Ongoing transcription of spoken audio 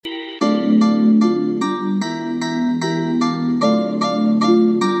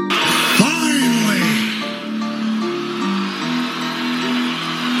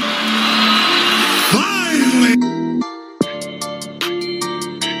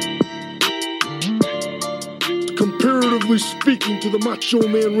Comparatively speaking to the Macho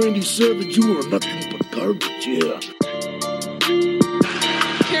Man Randy Savage, you are nothing but garbage, yeah.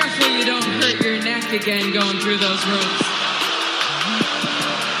 Careful you don't hurt your neck again going through those ropes.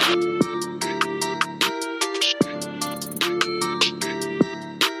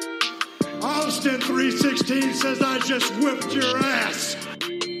 Austin 316 says I just whipped your ass.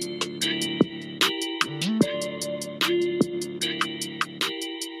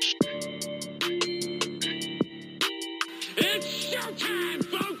 It's showtime,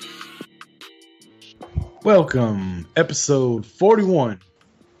 folks! Welcome, episode 41,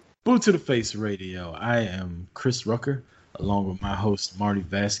 Boot to the Face Radio. I am Chris Rucker, along with my host, Marty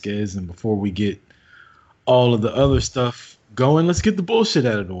Vasquez. And before we get all of the other stuff going, let's get the bullshit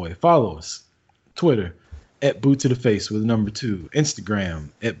out of the way. Follow us. Twitter, at Boot to the Face with number 2. Instagram,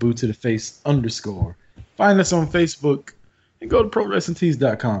 at Boot to the Face _. Find us on Facebook and go to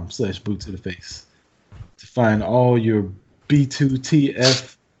ProWrestlingTees.com/Boot to the Face to find all your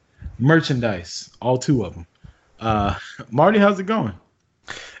B2TF merchandise, all 2 of them. Marty, how's it going?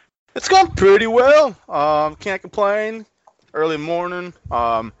 It's going pretty well. Can't complain. Early morning.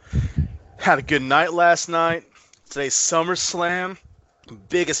 Had a good night last night. Today's SummerSlam.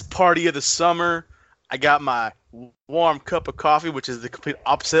 Biggest party of the summer. I got my warm cup of coffee, which is the complete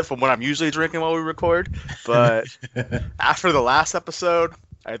opposite from what I'm usually drinking while we record. But after the last episode,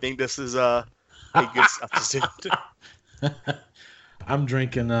 I think this is a good substitute. I'm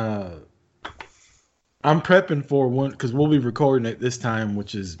drinking. I'm prepping for one because we'll be recording at this time,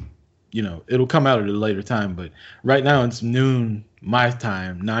 which is, it'll come out at a later time. But right now it's noon my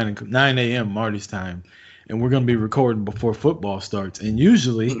time, 9 a.m. Marty's time, and we're going to be recording before football starts. And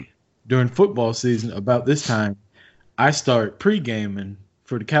usually during football season, about this time, I start pre-gaming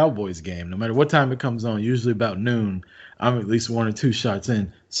for the Cowboys game. No matter what time it comes on, usually about noon, I'm at least 1 or 2 shots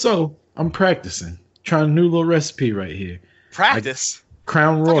in. So I'm practicing, trying a new little recipe right here. Practice?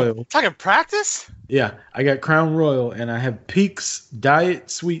 Crown Royal. Talking practice? Yeah, I got Crown Royal, and I have Peaks Diet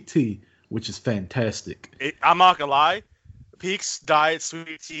Sweet Tea, which is fantastic. I'm not going to lie. Peaks Diet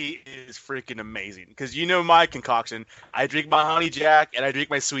Sweet Tea is freaking amazing. Because you know my concoction. I drink my Honey Jack, and I drink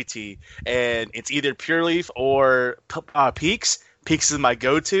my Sweet Tea. And it's either Pure Leaf or Peaks. Peaks is my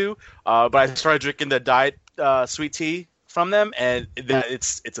go-to. But I started drinking the Diet Sweet Tea from them, and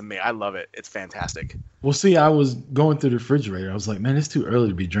it's amazing. I love it. It's fantastic. Well, see, I was going through the refrigerator. I was like, man, it's too early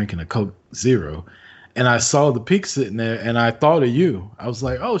to be drinking a Coke Zero. And I saw the Peak sitting there, and I thought of you. I was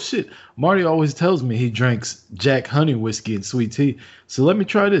like, oh, shit. Marty always tells me he drinks Jack Honey Whiskey and Sweet Tea. So let me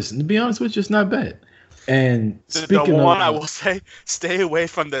try this. And to be honest with you, it's not bad. And speaking the one of, I will say, stay away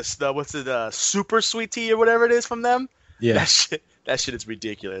from this. Super Sweet Tea or whatever it is from them? Yeah. That shit is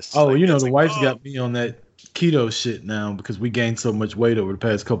ridiculous. Oh, the wife's got me on that keto shit now because we gained so much weight over the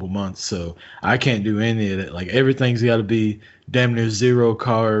past couple months, so I can't do any of that. Like, everything's got to be damn near 0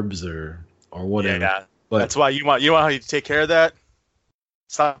 carbs or whatever. Yeah, but that's why you want how you take care of that.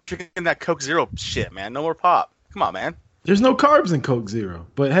 Stop drinking that Coke Zero shit, man. No more pop. Come on, man. There's no carbs in Coke Zero,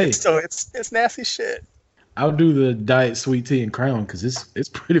 but hey, it's nasty shit. I'll do the Diet Sweet Tea and Crown because it's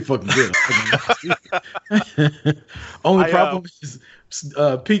pretty fucking good. Only problem is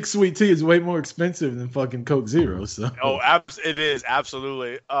Peak Sweet Tea is way more expensive than fucking Coke Zero. So it is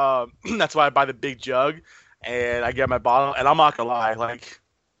absolutely. That's why I buy the big jug, and I get my bottle. And I'm not gonna lie, like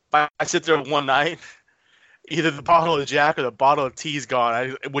if I sit there one night, either the bottle of Jack or the bottle of tea is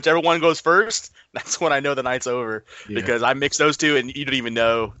gone. Whichever one goes first, that's when I know the night's over. Yeah. Because I mix those two, and you don't even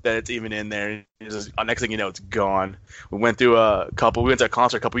know that it's even in there. Next thing you know, it's gone. We went to a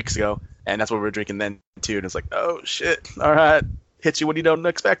concert a couple weeks ago, and that's what we were drinking then too. And it's like, oh shit! All right, hits you when you don't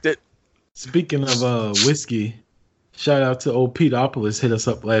expect it. Speaking of whiskey, shout out to old Peteopolis. Hit us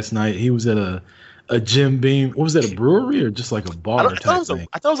up last night. He was at a Jim Beam. What was that? A brewery or just like a bar? I thought it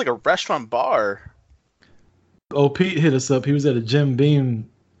was like a restaurant bar. Oh, Pete hit us up. He was at a Jim Beam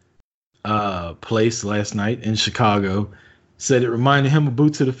place last night in Chicago. Said it reminded him of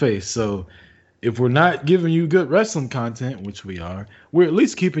Boot to the Face. So if we're not giving you good wrestling content, which we are, we're at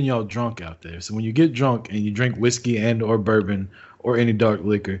least keeping y'all drunk out there. So when you get drunk and you drink whiskey and or bourbon or any dark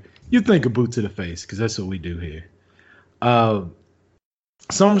liquor, you think of Boot to the Face because that's what we do here. SummerSlam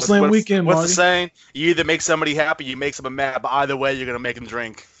weekend, what's Marty. The saying? You either make somebody happy, you make somebody mad, but either way, you're going to make them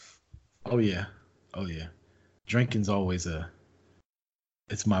drink. Oh, yeah. Drinking's always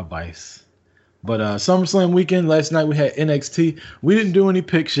it's my vice. But SummerSlam weekend, last night we had NXT. We didn't do any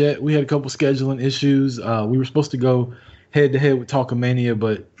picks yet. We had a couple scheduling issues. We were supposed to go head-to-head with Talkamania,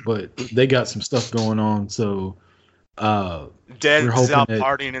 but they got some stuff going on. So Dez hoping out that-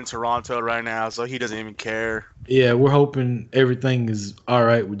 partying in Toronto right now, so he doesn't even care. Yeah, we're hoping everything is all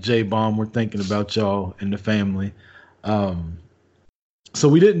right with J-Bomb. We're thinking about y'all and the family. So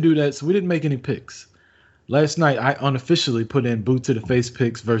we didn't do that. So we didn't make any picks. Last night, I unofficially put in boot to the face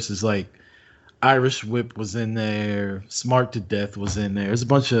picks versus like Irish Whip was in there. Smart to Death was in there. There's a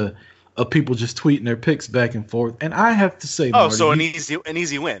bunch of people just tweeting their picks back and forth. And I have to say, Marty, So an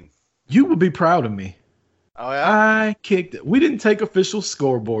easy win. you would be proud of me. Oh yeah. I kicked it. We didn't take official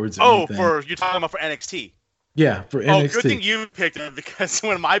scoreboards or anything. You're talking about for NXT. Yeah, for NXT. Oh, good thing you picked it because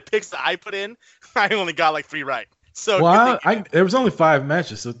when my picks that I put in, I only got like 3 right. So Well, there was only 5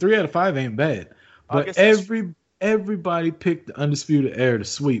 matches, so 3 out of 5 ain't bad. But everybody picked the Undisputed Era to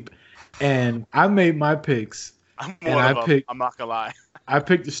sweep, and I made my picks. I'm not gonna lie. I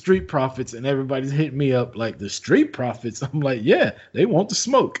picked the Street Profits, and everybody's hitting me up like the Street Profits. I'm like, yeah, they want the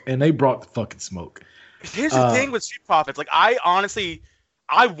smoke, and they brought the fucking smoke. Here's the thing with Street Profits. Like, I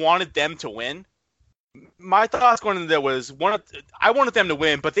wanted them to win. My thoughts going into there was I wanted them to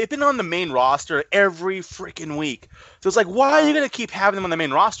win, but they've been on the main roster every freaking week. So it's like, why are you gonna keep having them on the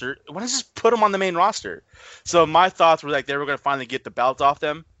main roster? Why don't you just put them on the main roster? So my thoughts were like they were gonna finally get the belt off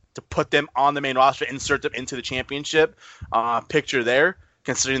them to put them on the main roster, insert them into the championship picture there.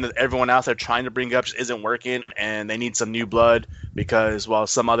 Considering that everyone else they're trying to bring up just isn't working, and they need some new blood because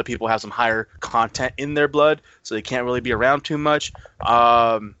some other people have some higher content in their blood, so they can't really be around too much.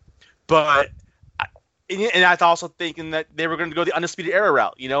 And I was also thinking that they were going to go the Undisputed Era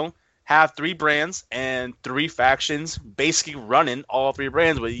route, have 3 brands and 3 factions basically running all 3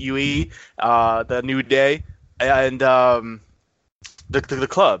 brands with UE, the New Day, and the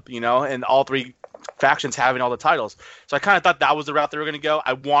club, and all 3 factions having all the titles. So I kind of thought that was the route they were going to go.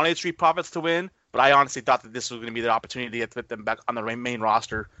 I wanted Street Profits to win, but I honestly thought that this was going to be the opportunity to get them back on the main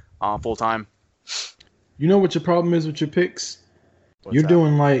roster full time. You know what your problem is with your picks? You're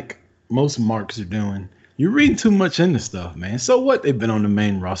doing like most marks are doing. You're reading too much into stuff, man. So what? They've been on the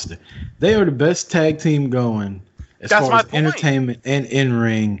main roster. They are the best tag team going as far as entertainment and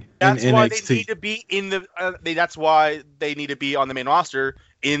in-ring and NXT. Why they need to be in the. That's why they need to be on the main roster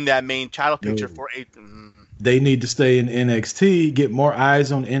in that main title picture for 8. They need to stay in NXT, get more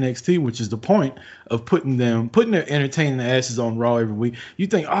eyes on NXT, which is the point of putting their entertaining asses on Raw every week. You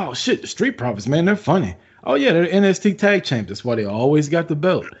think, oh shit, the Street Profits, man, they're funny. Oh yeah, they're NXT tag champs. That's why they always got the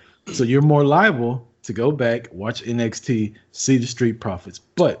belt. So you're more liable to go back, watch NXT, see the Street Profits.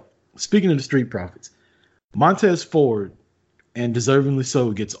 But speaking of the Street Profits, Montez Ford, and deservingly so,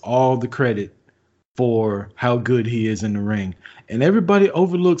 gets all the credit for how good he is in the ring. And everybody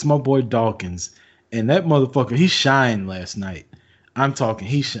overlooks my boy Dawkins. And that motherfucker, he shined last night. I'm talking,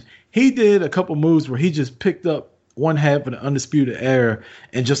 he did a couple moves where he just picked up one half of the Undisputed Era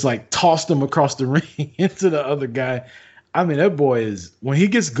and just like tossed him across the ring into the other guy. I mean, that boy is, when he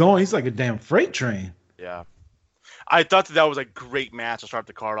gets going, he's like a damn freight train. Yeah. I thought that was a great match to start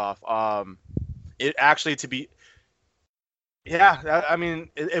the card off. It actually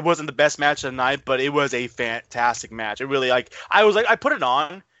it wasn't the best match of the night, but it was a fantastic match. It really, I put it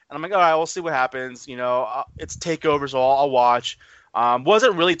on, and I'm like, all right, we'll see what happens. It's TakeOver, so I'll watch.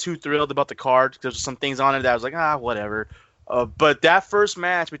 Wasn't really too thrilled about the card. There's some things on it that I was like, whatever. But that first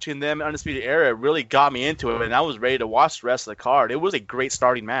match between them and Undisputed Era really got me into it, and I was ready to watch the rest of the card. It was a great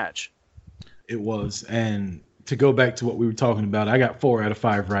starting match. It was. And to go back to what we were talking about, I got 4 out of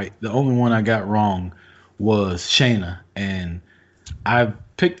 5 right. The only one I got wrong was Shayna. And I've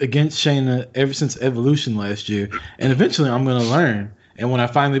picked against Shayna ever since Evolution last year. And eventually I'm going to learn. And when I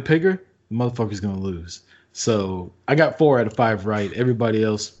finally pick her, the motherfucker's going to lose. So I got 4 out of 5 right. Everybody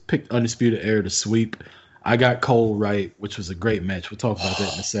else picked Undisputed Era to sweep. I got Cole right, which was a great match. We'll talk about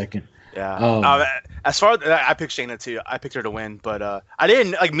that in a second. Yeah. As far as I picked Shayna too, I picked her to win, but I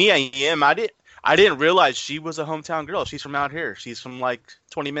didn't like Mia Yim. I didn't realize she was a hometown girl. She's from out here. She's from like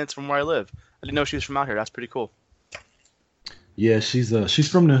 20 minutes from where I live. I didn't know she was from out here. That's pretty cool. Yeah, she's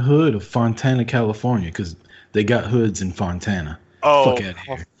from the hood of Fontana, California, because they got hoods in Fontana. Oh, fuck out of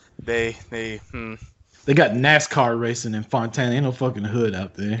here. They got NASCAR racing in Fontana. Ain't no fucking hood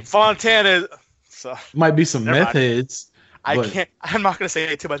out there. Fontana. So, might be some meth heads. I'm not gonna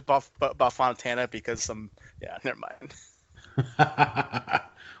say too much about Fontana because never mind.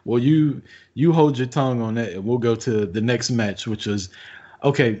 Well, you hold your tongue on that, and we'll go to the next match, which is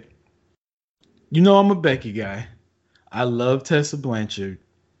okay. I'm a Becky guy. I love Tessa Blanchard.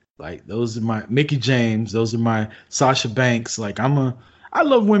 Like, those are my Mickie James. Those are my Sasha Banks. Like, I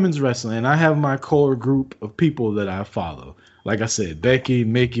love women's wrestling, and I have my core group of people that I follow. Like I said, Becky,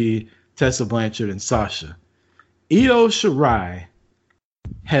 Mickie, Tessa Blanchard, and Sasha. Io Shirai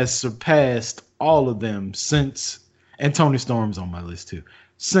has surpassed all of them since And Tony Storm's on my list too.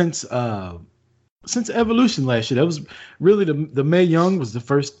 Since Evolution last year, that was really the Mae Young was the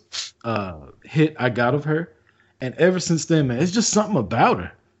first hit I got of her, and ever since then, man, it's just something about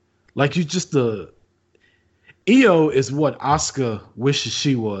her. Like you just Io is what Asuka wishes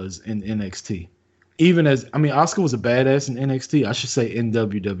she was in NXT. Even as Asuka was a badass in NXT. I should say in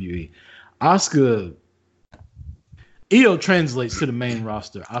WWE. Io translates to the main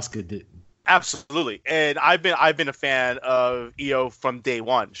roster. Asuka didn't. Absolutely, and I've been a fan of Io from day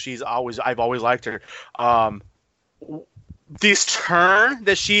one. I've always liked her. This turn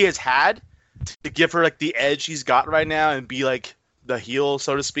that she has had to give her like the edge she's got right now and be like the heel,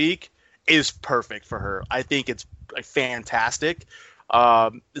 so to speak, is perfect for her. I think it's like fantastic,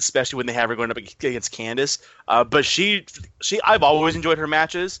 especially when they have her going up against Candice. But I've always enjoyed her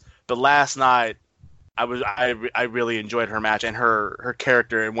matches, but last night I really enjoyed her match and her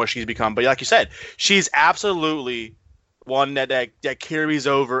character and what she's become. But like you said, she's absolutely one that carries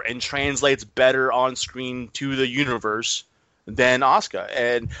over and translates better on screen to the universe than Asuka.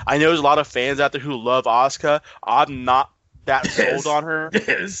 And I know there's a lot of fans out there who love Asuka. I'm not that sold on her.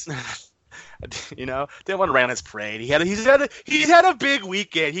 Yes. You know, they want to run his parade. He's had a big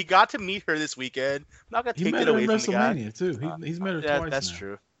weekend. He got to meet her this weekend. I'm not gonna take it away from the guy. WrestleMania too. He's met her twice. That's now.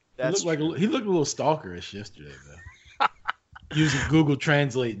 True. He looked a little stalkerish yesterday though. Using Google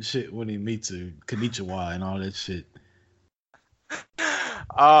Translate and shit when he meets her, Konnichiwa and all that shit.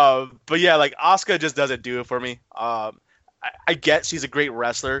 But yeah, like Asuka just doesn't do it for me. I get she's a great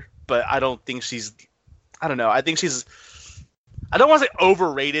wrestler, but I don't think she's. I don't know. I think she's. I don't want to say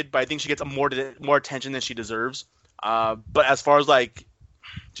overrated, but I think she gets more attention than she deserves. But as far as like,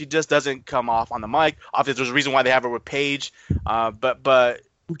 she just doesn't come off on the mic. Obviously, there's a reason why they have her with Paige. But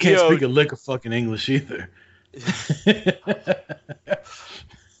who can't speak a lick of fucking English either.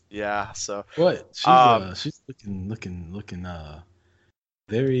 Yeah. So what? She's looking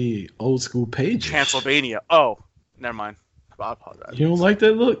very old school Paige. Transylvania. Oh, never mind. I apologize. You don't like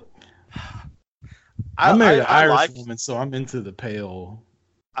that look? I married an Irish woman, so I'm into the pale.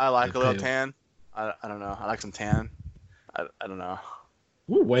 I like a little tan. I don't know. I like some tan. I don't know.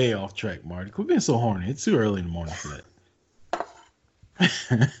 We're way off track, Marty. Quit being so horny. It's too early in the morning for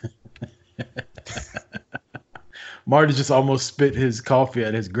that. Marty just almost spit his coffee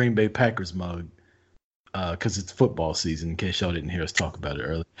at his Green Bay Packers mug because it's football season, in case y'all didn't hear us talk about it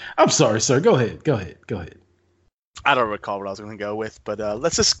earlier. I'm sorry, sir. Go ahead. I don't recall what I was going to go with, but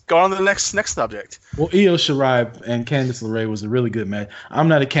let's just go on to the next subject. Well, Io Shirai and Candice LeRae was a really good match. I'm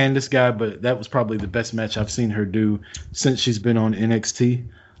not a Candice guy, but that was probably the best match I've seen her do since she's been on NXT.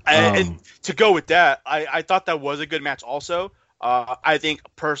 And to go with that, I thought that was a good match also. I think,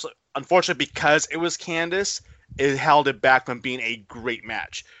 personally, unfortunately, because it was Candice, it held it back from being a great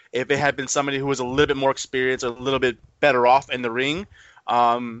match. If it had been somebody who was a little bit more experienced, or a little bit better off in the ring,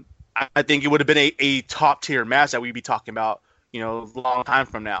 I think it would have been a top tier match that we'd be talking about, a long time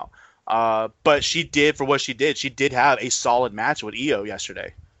from now. But she did for what she did. She did have a solid match with Io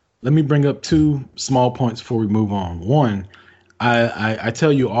yesterday. Let me bring up two small points before we move on. One, I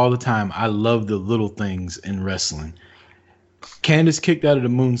tell you all the time, I love the little things in wrestling. Candice kicked out of the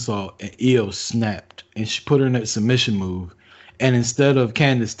moonsault and Io snapped, and she put her in that submission move. And instead of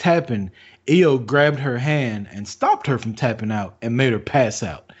Candice tapping, Io grabbed her hand and stopped her from tapping out and made her pass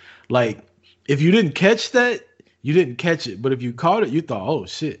out. Like, if you didn't catch that, you didn't catch it. But if you caught it, you thought, oh,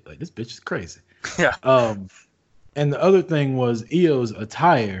 shit, like this bitch is crazy. Yeah. And the other thing was Io's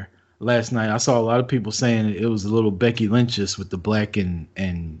attire last night. I saw a lot of people saying it was a little Becky Lynch-ish with the black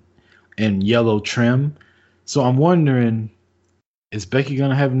and yellow trim. So I'm wondering, is Becky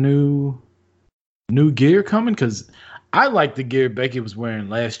going to have new gear coming? Because I like the gear Becky was wearing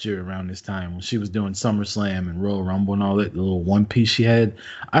last year around this time when she was doing SummerSlam and Royal Rumble and all that, the little one piece she had.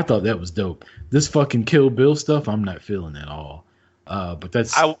 I thought that was dope. This fucking Kill Bill stuff, I'm not feeling at all. But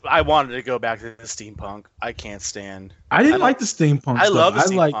that's. I wanted to go back to the steampunk. I can't stand. I didn't like the steampunk. I stuff. love the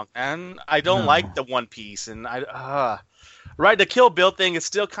steampunk, man. I don't like the one piece, and right, the Kill Bill thing is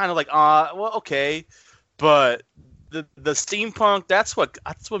still kind of like well, okay, but the steampunk, that's what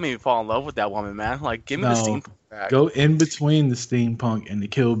made me fall in love with that woman, man. Like, give me the steampunk back. Go in between the steampunk and the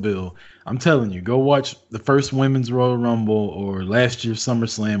Kill Bill. I'm telling you, go watch the first women's Royal Rumble or last year's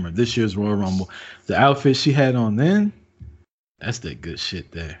SummerSlam or this year's Royal Rumble. The outfit she had on then, that's that good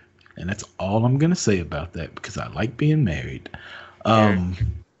shit there. And that's all I'm gonna say about that because I like being married.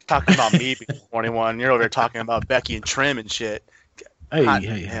 Talking about me being 21, you're over there talking about Becky and Trim and shit. Hey,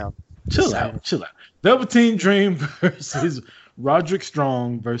 chill out. Velveteen Dream versus Roderick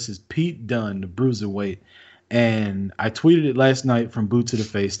Strong versus Pete Dunne, the Bruiserweight. And I tweeted it last night from Boot to the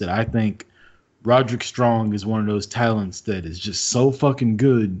Face that I think Roderick Strong is one of those talents that is just so fucking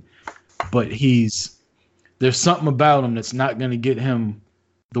good, but there's something about him that's not going to get him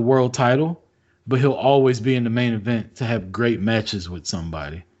the world title, but he'll always be in the main event to have great matches with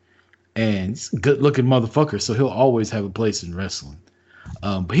somebody. And he's a good looking motherfucker, so he'll always have a place in wrestling.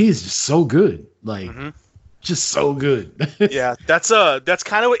 But he is just so good. Like, just so good. Yeah, that's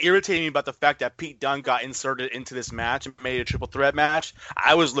kind of what irritated me about the fact that Pete Dunne got inserted into this match and made it a triple threat match.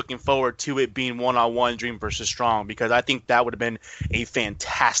 I was looking forward to it being one-on-one Dream versus Strong because I think that would have been a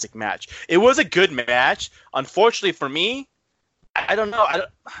fantastic match. It was a good match. Unfortunately for me, I don't know.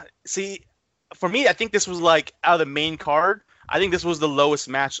 For me, I think this was like out of the main card. I think this was the lowest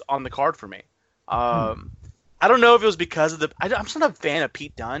match on the card for me. I don't know if it was because of I'm just not a fan of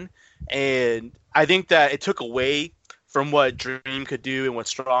Pete Dunne, and I think that it took away from what Dream could do and what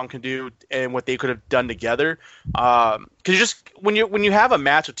Strong could do and what they could have done together. Because when you have a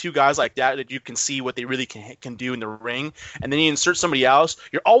match with two guys like that you can see what they really can do in the ring, and then you insert somebody else,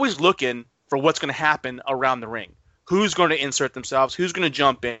 you're always looking for what's going to happen around the ring. Who's going to insert themselves? Who's going to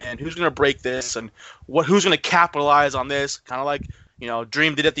jump in? Who's going to break this? And who's going to capitalize on this? Kind of like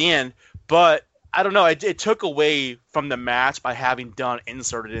Dream did at the end. But I don't know. It took away from the match by having Dunne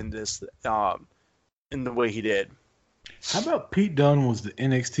inserted in this in the way he did. How about Pete Dunne was the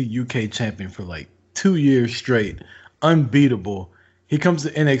NXT UK champion for like 2 years straight, unbeatable. He comes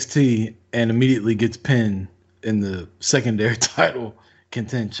to NXT and immediately gets pinned in the secondary title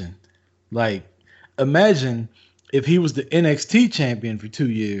contention. Like, imagine if he was the NXT champion for 2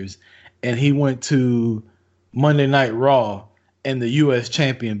 years and he went to Monday Night Raw and the US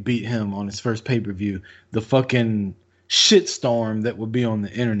champion beat him on his first pay-per-view, the fucking shitstorm that would be on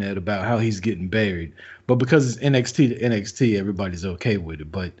the internet about how he's getting buried. But because it's NXT to NXT, everybody's okay with it.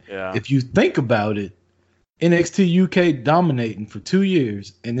 But if you think about it, NXT UK dominating for 2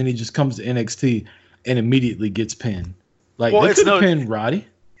 years, and then he just comes to NXT and immediately gets pinned. Like, they could have pinned Roddy.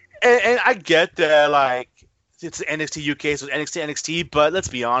 And I get that, like, it's NXT UK, so it's NXT, but let's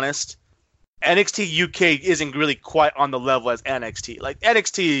be honest. NXT UK isn't really quite on the level as NXT. Like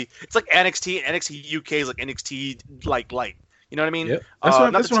NXT, it's like NXT, and NXT UK is like NXT like light. You know what I mean? Yep.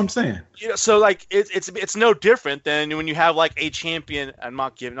 That's what I'm saying. So like it's no different than when you have like a champion. I'm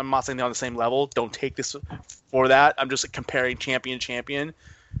not saying they're on the same level. Don't take this for that. I'm just comparing champion.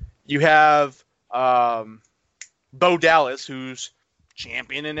 You have Bo Dallas, who's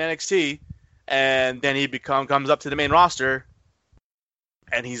champion in NXT, and then he comes up to the main roster,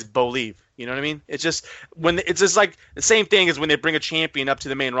 and he's Bo Leave. You know what I mean? It's just like the same thing as when they bring a champion up to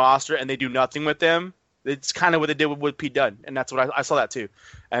the main roster and they do nothing with them. It's kind of what they did with Pete Dunne, and that's what I saw that too.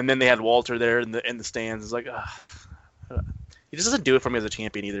 And then they had Walter there in the stands. It's like, he just doesn't do it for me as a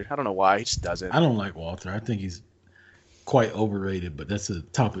champion either. I don't know why. He just doesn't. I don't like Walter. I think he's quite overrated, but that's a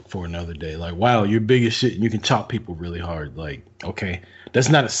topic for another day. Like, wow, you're big as shit and you can chop people really hard. Like, okay, that's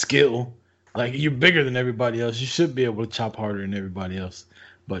not a skill. Like, you're bigger than everybody else. You should be able to chop harder than everybody else.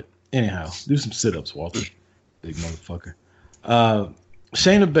 But anyhow, do some sit-ups, Walter. Big motherfucker.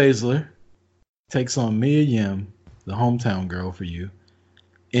 Shayna Baszler takes on Mia Yim, the hometown girl for you,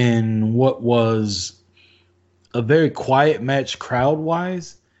 in what was a very quiet match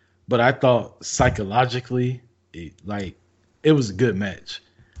crowd-wise, but I thought psychologically, it was a good match.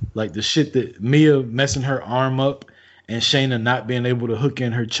 Like the shit that Mia messing her arm up and Shayna not being able to hook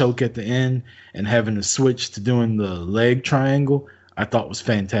in her choke at the end and having to switch to doing the leg triangle, I thought was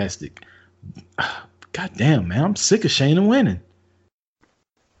fantastic. God damn, man, I'm sick of Shayna winning.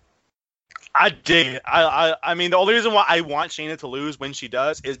 I dig it. I mean, the only reason why I want Shayna to lose when she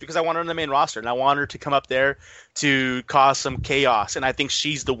does is because I want her in the main roster, and I want her to come up there to cause some chaos. And I think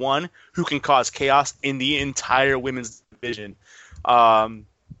she's the one who can cause chaos in the entire women's division. So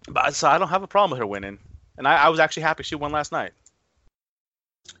I don't have a problem with her winning. And I was actually happy she won last night.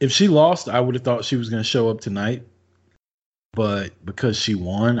 If she lost, I would have thought she was going to show up tonight. But because she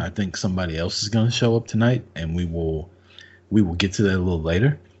won, I think somebody else is going to show up tonight, and we will get to that a little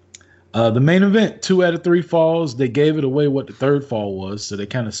later. The main event, 2 out of 3 falls. They gave it away what the third fall was, so they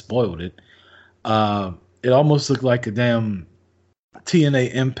kind of spoiled it. It almost looked like a damn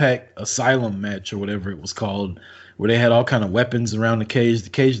TNA Impact Asylum match or whatever it was called, where they had all kind of weapons around the cage. The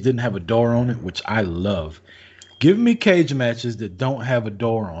cage didn't have a door on it, which I love. Give me cage matches that don't have a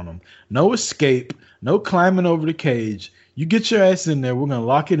door on them. No escape, no climbing over the cage. You get your ass in there. We're going to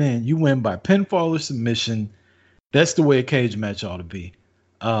lock it in. You win by pinfall or submission. That's the way a cage match ought to be.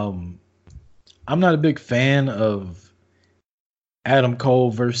 I'm not a big fan of Adam Cole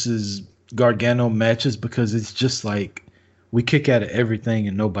versus Gargano matches because it's just like we kick out of everything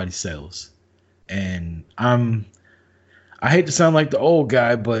and nobody sells. And I hate to sound like the old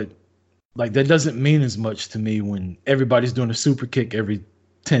guy, but Like that doesn't mean as much to me when everybody's doing a super kick every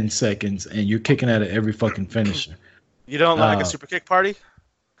 10 seconds and you're kicking at it every fucking finisher. You don't like a super kick party?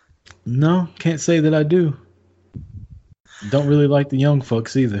 No, can't say that I do. Don't really like the young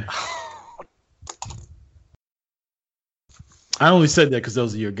fucks either. I only said that because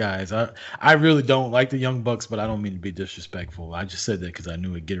those are your guys. I really don't like the Young Bucks, but I don't mean to be disrespectful. I just said that because I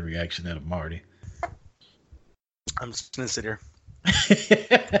knew it'd get a reaction out of Marty. I'm just gonna sit here.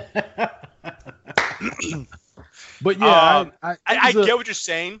 But yeah, I get what you're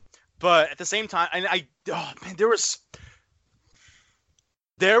saying, but at the same time,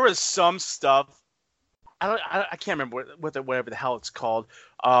 there was some stuff. I can't remember whatever the hell it's called.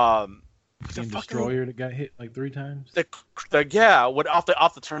 The Destroyer that got hit like 3 times. Off the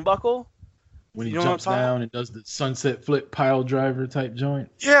turnbuckle when he jumps down and does the sunset flip pile driver type joint.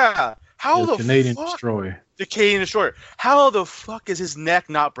 Yeah, how the Canadian Destroyer? The Canadian Destroyer. How the fuck is his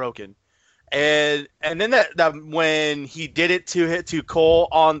neck not broken? And then that when he did it to Cole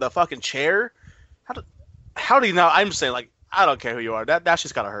on the fucking chair, how do you know? I'm just saying, like, I don't care who you are. That's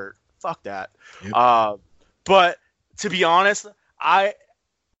just gotta hurt. Fuck that. Yep. But to be honest,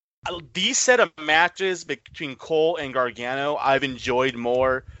 these set of matches between Cole and Gargano, I've enjoyed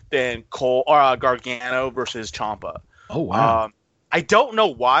more than Cole or Gargano versus Ciampa. Oh wow! I don't know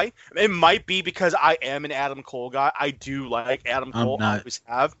why. It might be because I am an Adam Cole guy. I do like Adam Cole. I always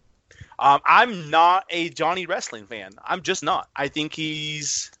have. I'm not a Johnny Wrestling fan. I'm just not. I think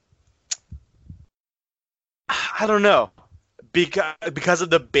he's. I don't know, because of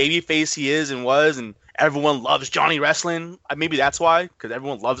the baby face he is and was, and everyone loves Johnny Wrestling. Maybe that's why, because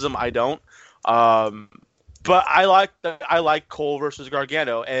everyone loves him. I don't. But I like Cole versus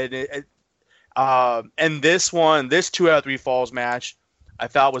Gargano, and this 2 out of 3 falls match, I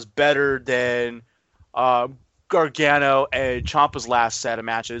felt was better than Gargano and Ciampa's last set of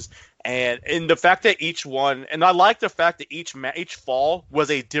matches, and in the fact that each one, and I like the fact that each fall was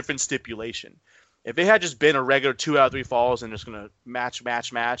a different stipulation. If it had just been a regular 2 out of 3 falls and just gonna match,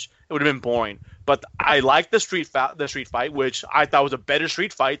 it would have been boring. But I like the street fight, which I thought was a better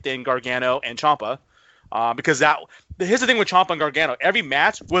street fight than Gargano and Ciampa, because here's the thing with Ciampa and Gargano: every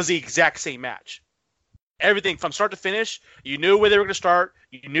match was the exact same match. Everything from start to finish, you knew where they were gonna start,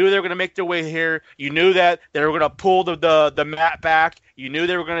 you knew they were gonna make their way here, you knew that they were gonna pull the mat back, you knew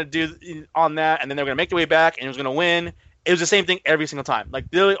they were gonna do on that, and then they were gonna make their way back, and it was gonna win. It was the same thing every single time. Like,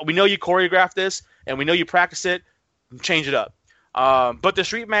 we know you choreographed this, and we know you practice it. Change it up. But the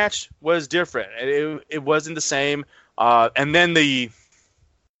street match was different. It wasn't the same. And then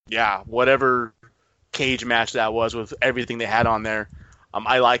whatever cage match that was with everything they had on there,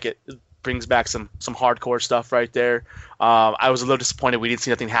 I like it. It brings back some hardcore stuff right there. I was a little disappointed we didn't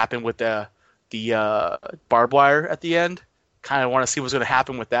see nothing happen with the barbed wire at the end. Kind of want to see what's going to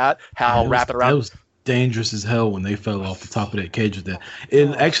happen with that. Wrap it around. Dangerous as hell when they fell off the top of that cage with that. It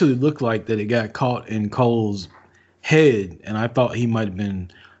actually looked like that it got caught in Cole's head, and I thought he might have been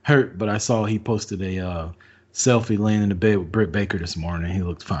hurt, but I saw he posted a selfie laying in the bed with Britt Baker this morning. He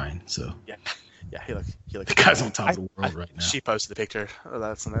looked fine. So yeah, he looked. The guy's on top of the world right now. She posted the picture.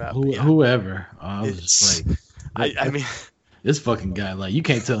 That's something that. Whoever. I was just like, I mean, this fucking guy, like, you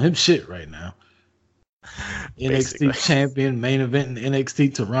can't tell him shit right now. Basically. NXT champion, main event in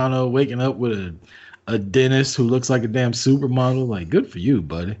NXT Toronto, waking up with a dentist who looks like a damn supermodel. Like, good for you,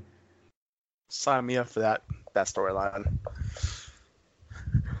 buddy. Sign me up for that storyline.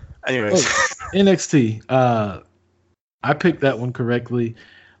 Anyways, NXT. I picked that one correctly.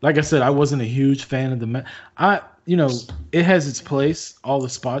 Like I said, I wasn't a huge fan of the match. It has its place, all the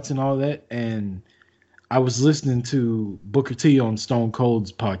spots and all that. And I was listening to Booker T on Stone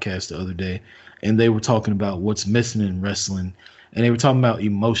Cold's podcast the other day, and they were talking about what's missing in wrestling, and they were talking about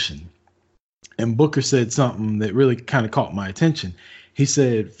emotion. And Booker said something that really kind of caught my attention. He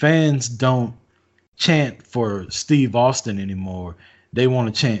said fans don't chant for Steve Austin anymore. They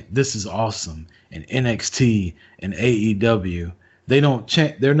want to chant, "This is awesome," and NXT and AEW. They don't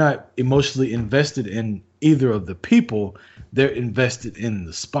chant. They're not emotionally invested in either of the people. They're invested in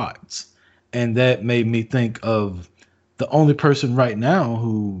the spots. And that made me think of the only person right now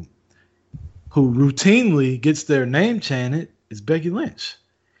who routinely gets their name chanted is Becky Lynch.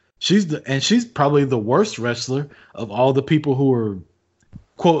 She's probably the worst wrestler of all the people who are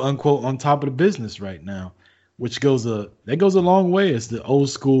quote unquote on top of the business right now, which goes a long way as the old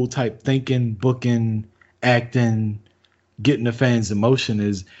school type thinking, booking, acting, getting the fans' emotion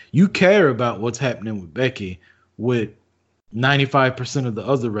is you care about what's happening with Becky. With 95% of the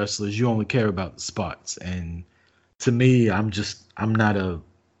other wrestlers, you only care about the spots. And to me, I'm not a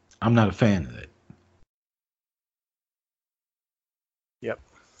fan of that. Yep.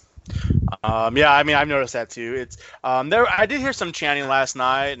 Yeah, I mean, I've noticed that too. It's there. I did hear some chanting last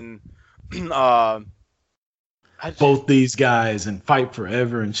night, and Both these guys and fight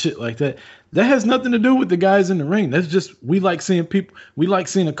forever and shit like that. That has nothing to do with the guys in the ring. That's just we like seeing people. We like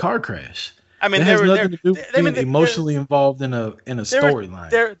seeing a car crash. I mean, that has nothing to do with being they're emotionally involved in a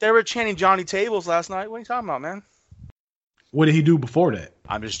storyline. They were chanting Johnny Tables last night. What are you talking about, man? What did he do before that?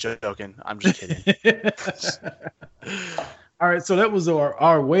 I'm just joking. I'm just kidding. All right, so that was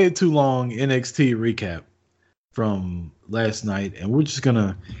our way too long NXT recap from last night, and we're just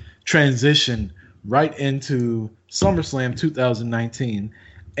gonna transition right into SummerSlam 2019.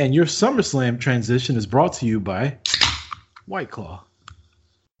 And your SummerSlam transition is brought to you by White Claw,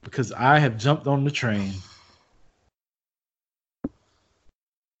 because I have jumped on the train.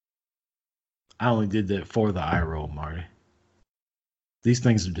 I only did that for the eye roll, Marty. These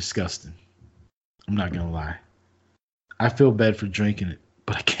things are disgusting. I'm not gonna lie. I feel bad for drinking it,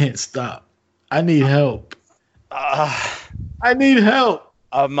 but I can't stop. I need help. I need help.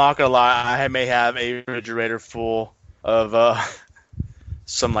 I'm not gonna lie. I may have a refrigerator full of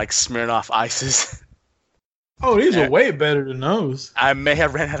some like Smirnoff ices. Oh, these are way better than those. I may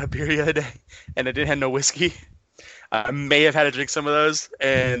have ran out of beer the other day, and I didn't have no whiskey. I may have had to drink some of those,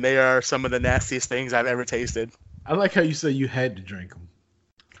 and they are some of the nastiest things I've ever tasted. I like how you say you had to drink them.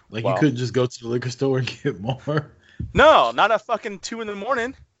 Like you couldn't just go to the liquor store and get more. No, not at fucking 2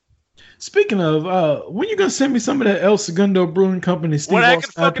 a.m. Speaking of, when you gonna send me some of that El Segundo Brewing Company Steve when I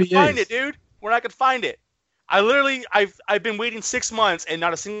Austin could fucking IPAs? find it, dude. When I could find it. I've been waiting 6 months and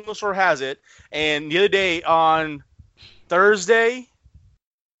not a single store has it. And the other day on Thursday,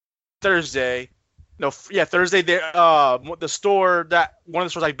 the store that one of the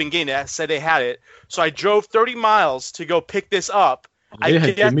stores I've been getting at said they had it. So I drove 30 miles to go pick this up. They had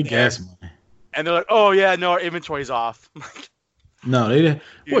to give me gas money. And they're like, "Oh yeah, no, our inventory's off." No, they didn't.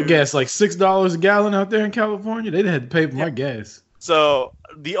 What gas? Like $6 a gallon out there in California? They didn't have to pay for my gas. So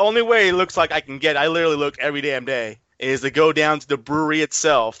the only way it looks like I can get, I literally look every damn day, is to go down to the brewery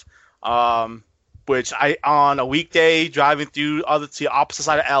itself, which on a weekday driving through to the opposite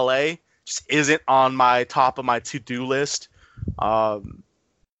side of LA just isn't on my top of my to-do list. But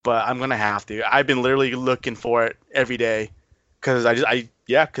I'm gonna have to. I've been literally looking for it every day because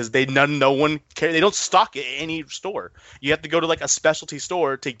because no one cares. They don't stock it at any store. You have to go to like a specialty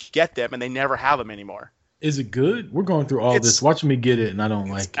store to get them, and they never have them anymore. Is it good? We're going through all this. Watch me get it, and I don't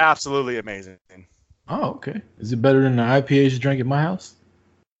like it. Absolutely amazing. Oh, okay. Is it better than the IPAs you drink at my house?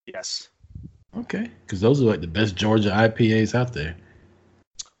 Yes. Okay, because those are like the best Georgia IPAs out there.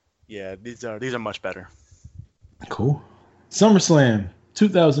 Yeah, these are much better. Cool. SummerSlam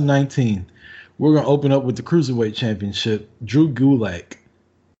 2019. We're gonna open up with the Cruiserweight Championship. Drew Gulak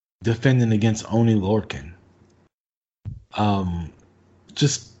defending against Oney Lorcan.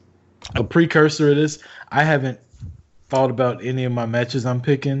 Just a precursor of this. I haven't thought about any of my matches I'm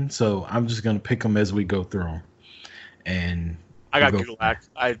picking, so I'm just gonna pick them as we go through them. And I got Gulak.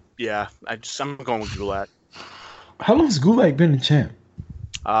 I'm going with Gulak. How long has Gulak been the champ?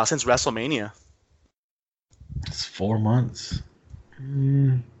 Since WrestleMania. It's 4 months.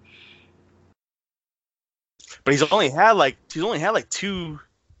 But he's only had like 2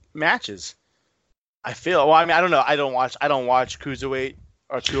 matches. I feel. Well, I mean, I don't know. I don't watch Cruiserweight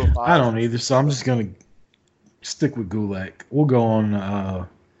or 205. I don't either. So I'm just gonna stick with Gulak. We'll go on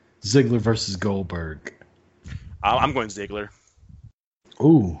Ziggler versus Goldberg. I'm going Ziggler.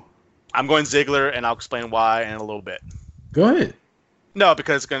 Ooh. I'm going Ziggler, and I'll explain why in a little bit. Go ahead. No,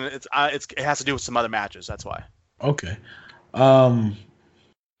 because it has to do with some other matches. That's why. Okay. I'm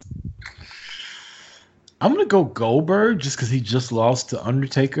gonna go Goldberg just because he just lost to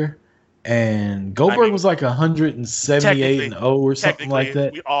Undertaker, and Goldberg was like 178-0 or something like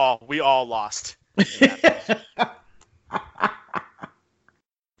that. We all lost.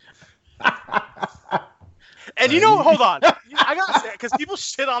 And hold on, I gotta say, because people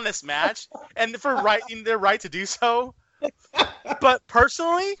shit on this match, and they're right to do so. But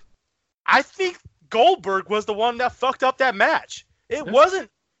personally, I think Goldberg was the one that fucked up that match. It wasn't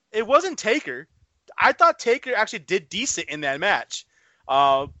Taker. I thought Taker actually did decent in that match.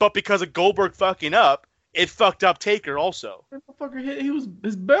 But because of Goldberg fucking up, it fucked up Taker also.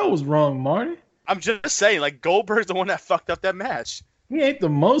 His bell was wrong, Marty. I'm just saying, like, Goldberg's the one that fucked up that match. He ain't the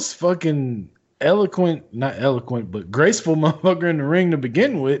most fucking not eloquent, but graceful motherfucker in the ring to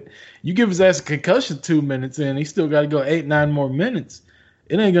begin with. You give his ass a concussion 2 minutes in, he still got to go 8-9 more minutes.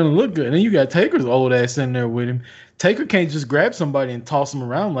 It ain't gonna look good. And then you got Taker's old ass in there with him. Taker can't just grab somebody and toss him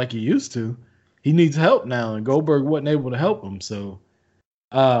around like he used to. He needs help now, and Goldberg wasn't able to help him. So,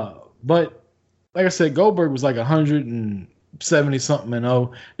 but like I said, Goldberg was like 100 and 70-something and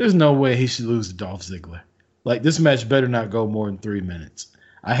 0. There's no way he should lose to Dolph Ziggler. Like, this match better not go more than 3 minutes.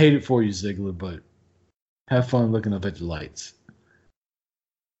 I hate it for you, Ziggler, but have fun looking up at the lights.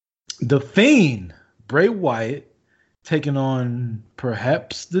 The Fiend, Bray Wyatt, taking on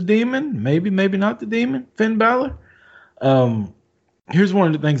perhaps the Demon, maybe not the Demon, Finn Balor. Here's one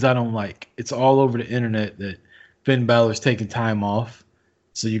of the things I don't like. It's all over the internet that Finn Balor's taking time off,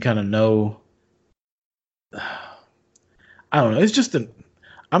 so you kind of know. I don't know.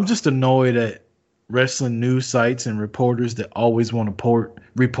 I'm just annoyed at wrestling news sites and reporters that always want to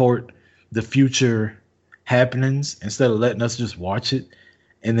report the future happenings instead of letting us just watch it,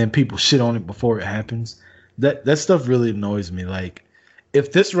 and then people shit on it before it happens. That stuff really annoys me. Like,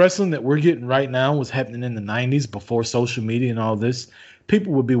 if this wrestling that we're getting right now was happening in the 90s before social media and all this,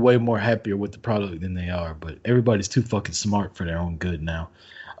 people would be way more happier with the product than they are. But everybody's too fucking smart for their own good now.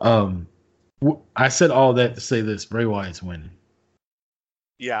 I said all that to say this: Bray Wyatt's winning.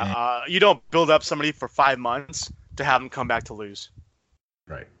 Yeah, you don't build up somebody for 5 months to have them come back to lose.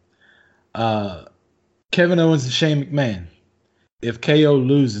 Right. Kevin Owens and Shane McMahon. If KO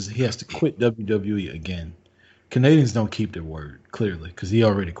loses, he has to quit WWE again. Canadians don't keep their word, clearly, because he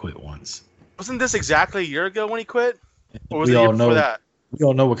already quit once. Wasn't this exactly a year ago when he quit? Or was we it a year all before know that? We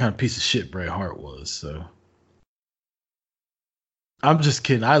all know what kind of piece of shit Bret Hart was, so. I'm just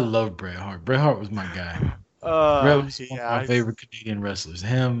kidding. I love Bret Hart. Bret Hart was my guy. Bret was one of my favorite Canadian wrestlers.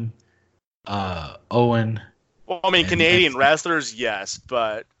 Him, Owen. Well, I mean, Canadian wrestlers, yes,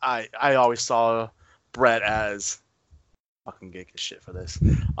 but I always saw Bret as fucking gay as shit for this.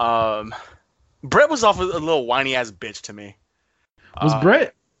 Bret was off a little whiny ass bitch to me. Was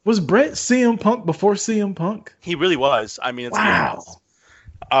Bret CM Punk before CM Punk? He really was. I mean, it's wow.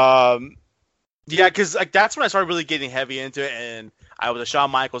 Yeah, because like that's when I started really getting heavy into it, and I was a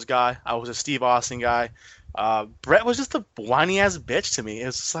Shawn Michaels guy. I was a Steve Austin guy. Bret was just a whiny ass bitch to me. It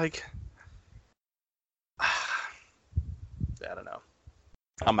was just like, I don't know.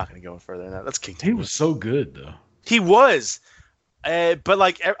 I'm not gonna go further than that. Let's continue. He was so good though. He was, but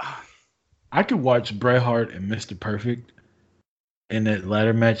like, I could watch Bret Hart and Mr. Perfect in that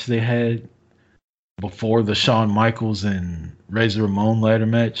ladder match they had before the Shawn Michaels and Razor Ramon ladder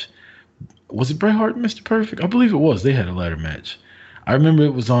match. Was it Bret Hart and Mr. Perfect? I believe it was. They had a ladder match. I remember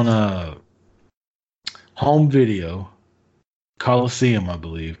it was on a home video, Coliseum, I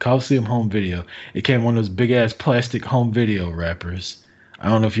believe. Coliseum home video. It came one of those big ass plastic home video wrappers. I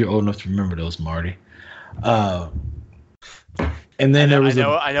don't know if you're old enough to remember those, Marty. And then there was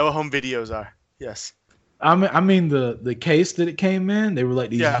I know what home videos are. Yes. I mean the case that it came in, they were like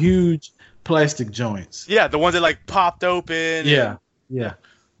these huge plastic joints. Yeah, the ones that like popped open. Yeah.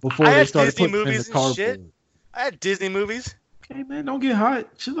 Before they started Disney putting movies in the and shit. cardboard. I had Disney movies. Okay, man, don't get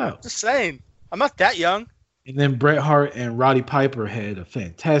hot. Chill out. Just saying. I'm not that young. And then Bret Hart and Roddy Piper had a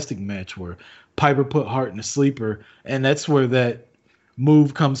fantastic match where Piper put Hart in a sleeper, and that's where that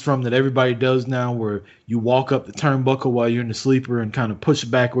move comes from that everybody does now, where you walk up the turnbuckle while you're in the sleeper and kind of push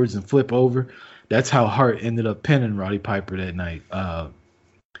backwards and flip over. That's how Hart ended up pinning Roddy Piper that night.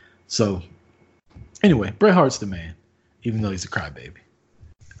 So, anyway, Bret Hart's the man, even though he's a crybaby.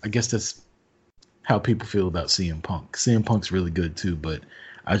 I guess that's how people feel about CM Punk. CM Punk's really good too, but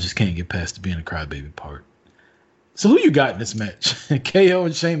I just can't get past the being a crybaby part. So who you got in this match? KO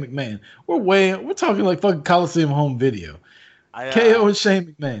and Shane McMahon. We're talking like fucking Coliseum home video. KO and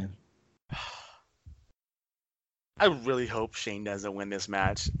Shane McMahon. I really hope Shane doesn't win this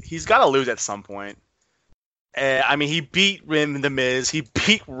match. He's got to lose at some point. I mean, he beat The Miz. He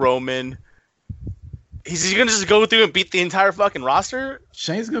beat Roman. Is he going to just go through and beat the entire fucking roster?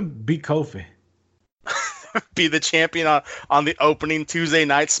 Shane's going to beat Kofi. Be the champion on the opening Tuesday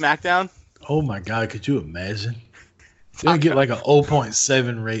night SmackDown? Oh my God, could you imagine? They'll get like a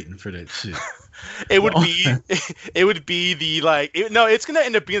 0.7 rating for that shit. It would be the like it's gonna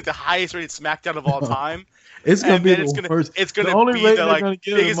end up being the highest rated SmackDown of all time. It's gonna be the worst. It's gonna be the like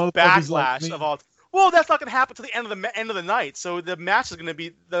biggest backlash of all. Well, that's not gonna happen to the end of the night. So the match is gonna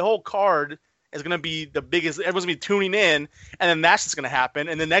be the whole card is gonna be the biggest. Everyone's gonna be tuning in, and then that's just gonna happen.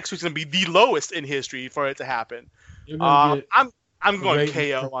 And the next week's gonna be the lowest in history for it to happen. I'm going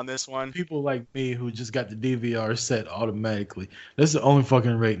KO on this one. People like me who just got the DVR set automatically. That's the only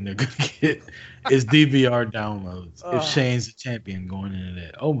fucking rating they're gonna get is DVR downloads. If Shane's the champion going into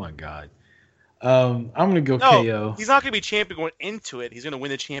that, oh my God. I'm gonna go KO. He's not gonna be champion going into it. He's gonna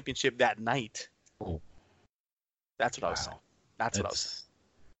win the championship that night. Oh, that's what I was saying. That's what I was saying.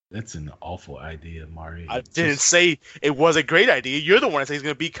 That's an awful idea, Marty. I didn't say it was a great idea. You're the one that says he's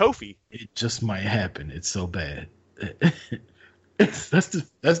gonna beat Kofi. It just might happen. It's so bad. That's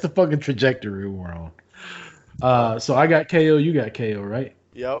the fucking trajectory we're on. So I got KO, you got KO, right?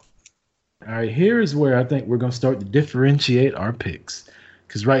 Yep. All right, here's where I think we're going to start to differentiate our picks.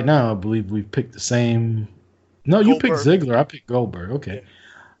 Because right now, I believe we've picked the same. No, you picked Ziggler. I picked Goldberg. Okay.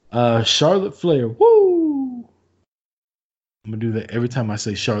 Charlotte Flair. Woo! I'm going to do that every time I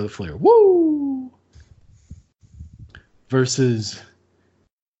say Charlotte Flair. Woo! Versus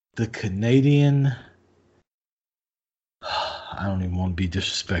the Canadian. I don't even want to be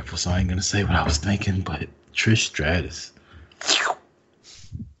disrespectful, so I ain't going to say what I was thinking, but Trish Stratus.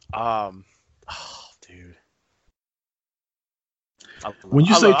 Dude. When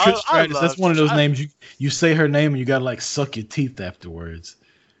you say Trish Stratus, that's one of those names you say her name and you gotta like suck your teeth afterwards.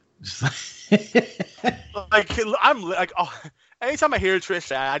 Just anytime I hear Trish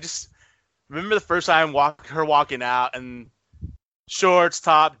Stratus, I just remember the first time her walking out and shorts,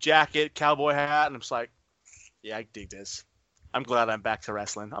 top, jacket, cowboy hat, and I'm just like, yeah, I dig this. I'm glad I'm back to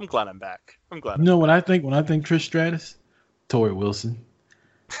wrestling. I'm glad I'm back. When I think Trish Stratus, Tori Wilson.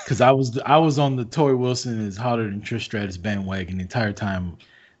 Because I was on the Tori Wilson is hotter than Trish Stratus bandwagon the entire time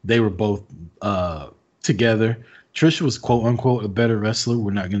they were both together. Trish was quote unquote a better wrestler.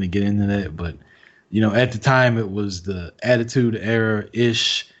 We're not going to get into that, but at the time it was the Attitude Era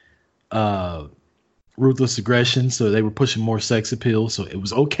ish, ruthless aggression. So they were pushing more sex appeal. So it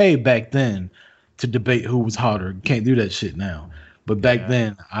was okay back then to debate who was hotter. You can't do that shit now. But back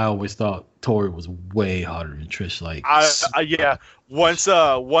then, I always thought Tori was way hotter than Trish. Like, once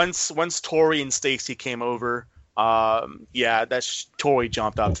Tori and Stacy came over, Tori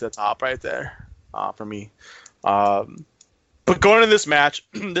jumped up to the top right there for me. But going into this match,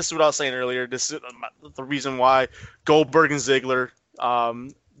 this is what I was saying earlier. This is the reason why Goldberg and Ziggler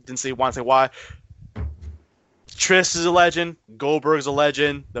didn't want to say why. Trish is a legend. Goldberg's a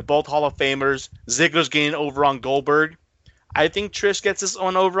legend. They're both Hall of Famers. Ziggler's getting over on Goldberg. I think Trish gets this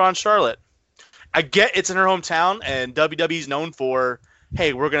one over on Charlotte. I get it's in her hometown, and WWE's known for,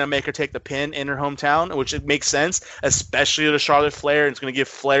 hey, we're going to make her take the pin in her hometown, which it makes sense, especially to Charlotte Flair. And it's going to give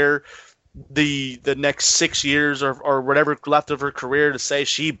Flair the next 6 years or whatever left of her career to say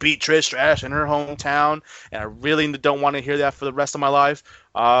she beat Trish Stratus in her hometown, and I really don't want to hear that for the rest of my life.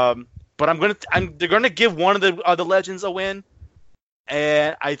 But they're going to give one of the legends a win,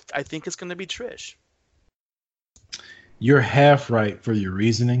 and I think it's going to be Trish. You're half right for your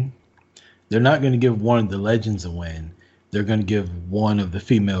reasoning. They're not going to give one of the legends a win. They're going to give one of the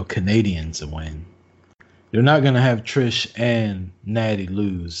female Canadians a win. They're not going to have Trish and Natty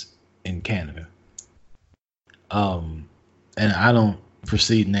lose in Canada. And I don't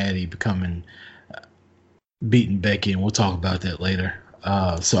foresee Natty beating Becky, and we'll talk about that later.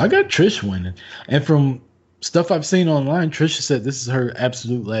 So I got Trish winning. And from stuff I've seen online, Trish said this is her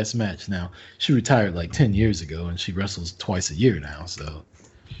absolute last match now. She retired like 10 years ago, and she wrestles twice a year now. So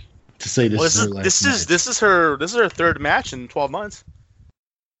to say this is her last match. This is her third match in 12 months.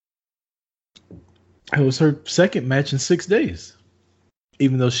 It was her second match in 6 days,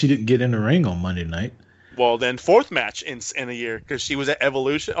 even though she didn't get in the ring on Monday night. Well, then fourth match in a year, because she was at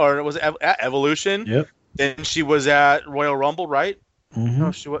Evolution, or was it at Evolution? Yep. Then she was at Royal Rumble, right? Mm-hmm.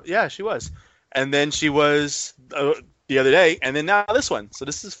 No, she was. Yeah, she was. And then she was the other day, and then now this one. So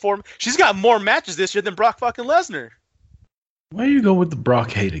this is 4. She's got more matches this year than Brock fucking Lesnar. Why you go with the Brock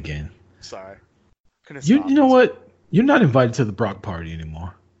hate again? Sorry. You know what? You're not invited to the Brock party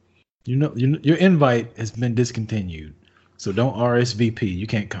anymore. Your invite has been discontinued. So don't RSVP. You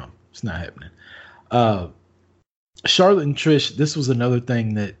can't come. It's not happening. Charlotte and Trish, this was another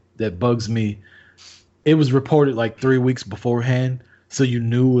thing that bugs me. It was reported like 3 weeks beforehand, so you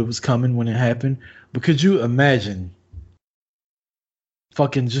knew it was coming when it happened. But could you imagine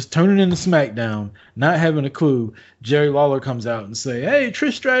fucking just turning into SmackDown, not having a clue? Jerry Lawler comes out and say, "Hey,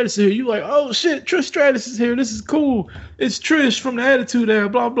 Trish Stratus is here." You like, "Oh shit, Trish Stratus is here. This is cool. It's Trish from the Attitude Era,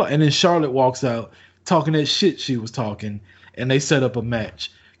 blah blah." And then Charlotte walks out talking that shit she was talking, and they set up a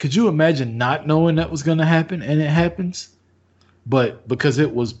match. Could you imagine not knowing that was going to happen, and it happens? But because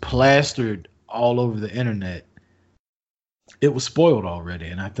it was plastered all over the internet, it was spoiled already.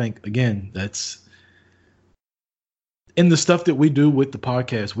 And I think, again, that's in the stuff that we do with the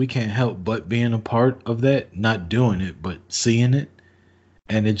podcast, we can't help but being a part of that, not doing it, but seeing it.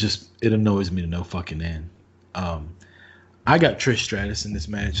 And it annoys me to no fucking end. I got Trish Stratus in this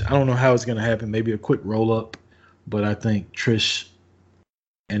match. I don't know how it's going to happen. Maybe a quick roll up, but I think Trish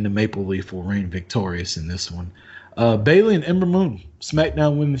and the Maple Leaf will reign victorious in this one. Bayley and Ember Moon,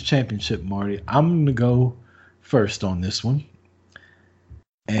 SmackDown Women's Championship, Marty. I'm going to go first on this one.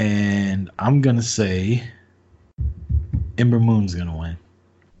 And I'm going to say Ember Moon's going to win.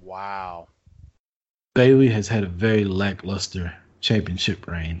 Wow. Bayley has had a very lackluster championship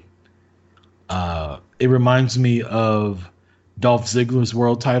reign. It reminds me of Dolph Ziggler's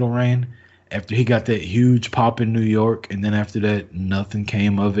world title reign after he got that huge pop in New York, and then after that, nothing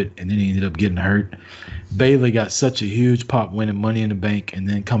came of it, and then he ended up getting hurt. Bayley got such a huge pop winning Money in the Bank and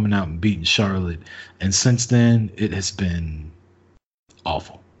then coming out and beating Charlotte. And since then, it has been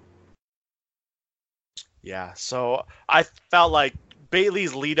awful. Yeah, so I felt like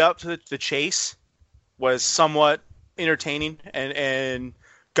Bayley's lead up to the chase was somewhat entertaining and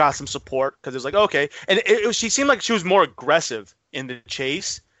got some support because it was like, okay. And she seemed like she was more aggressive in the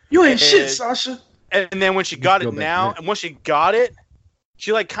chase. You ain't shit, Sasha. And then when she got it now, and once she got it,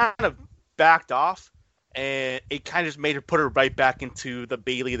 she like kind of backed off, and it kind of just made her put her right back into the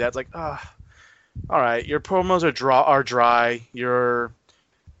Bayley that's like, all right, your promos are dry.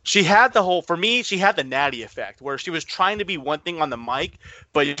 She had the Natty effect where she was trying to be one thing on the mic,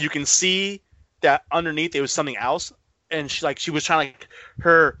 but you can see that underneath it was something else, and she was trying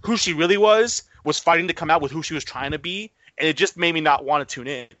who she really was fighting to come out with who she was trying to be, and it just made me not want to tune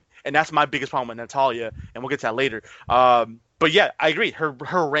in. And that's my biggest problem with Natalya, and we'll get to that later. But yeah, I agree.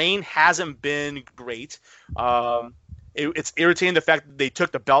 Her reign hasn't been great. It's irritating the fact that they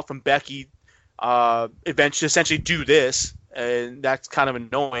took the belt from Becky, essentially do this, and that's kind of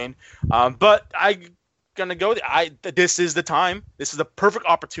annoying. But I'm gonna go. This is the time. This is the perfect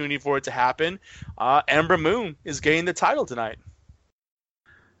opportunity for it to happen. Ember Moon is getting the title tonight.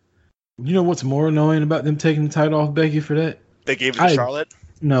 You know what's more annoying about them taking the title off Becky for that? They gave it to Charlotte.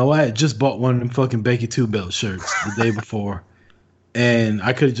 No, I had just bought one of them fucking Becky 2-belt shirts the day before. And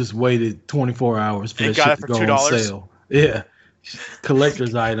I could have just waited 24 hours for that shit to go on sale. Yeah.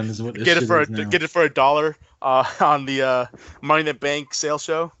 Collector's item is what this shit is now. Get it for $1 on the Money in the Bank sale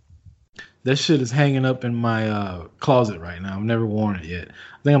show. That shit is hanging up in my closet right now. I've never worn it yet.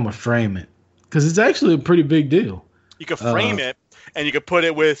 I think I'm going to frame it. Because it's actually a pretty big deal. You could frame it, and you could put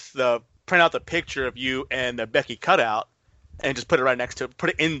it print out the picture of you and the Becky cutout, and just put it right next to it.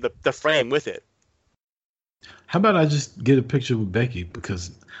 Put it in the frame with it. How about I just get a picture with Becky, because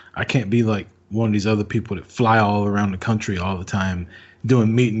I can't be like one of these other people that fly all around the country all the time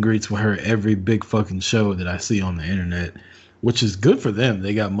doing meet and greets with her every big fucking show that I see on the internet, which is good for them.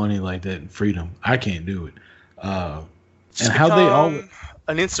 They got money like that and freedom. I can't do it. And how they all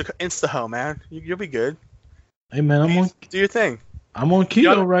an Insta hoe, man. You'll be good. Hey man, do your thing. I'm on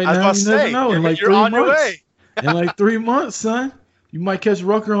keto right now. You never know. In like 3 months. Your way. In like 3 months, son, you might catch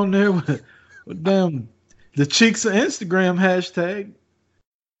Rucker on there with damn the cheeks of Instagram hashtag.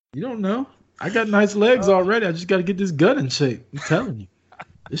 You don't know. I got nice legs already. I just got to get this gut in shape. I'm telling you,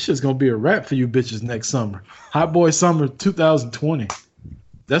 this shit's gonna be a wrap for you bitches next summer. Hot Boy Summer 2020.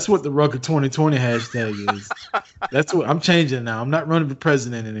 That's what the Rucker 2020 hashtag is. That's what I'm changing now. I'm not running for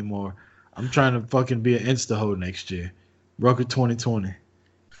president anymore. I'm trying to fucking be an Insta hoe next year. Rucker 2020.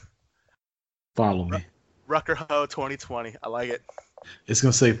 Follow me. Rucker Ho 2020. I like it. It's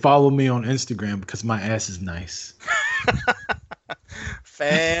going to say, follow me on Instagram because my ass is nice.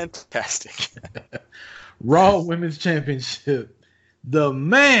 Fantastic. Raw Women's Championship. The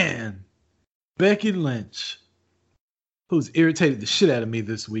man, Becky Lynch, who's irritated the shit out of me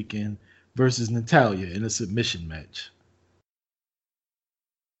this weekend, versus Natalya in a submission match.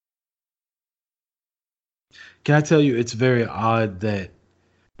 Can I tell you, it's very odd that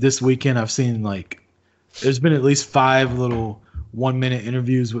this weekend I've seen there's been at least 5 little 1-minute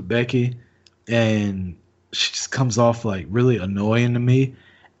interviews with Becky, and she just comes off like really annoying to me,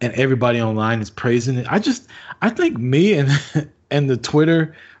 and everybody online is praising it. I think me and the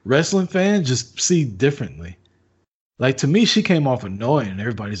Twitter wrestling fan just see differently. Like, to me, she came off annoying, and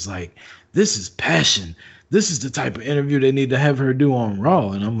everybody's like, this is passion. This is the type of interview they need to have her do on Raw.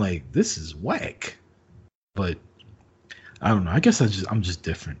 And I'm like, this is whack. But I don't know. I guess I'm just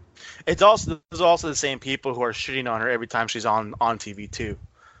different. There's also the same people who are shitting on her every time she's on TV too.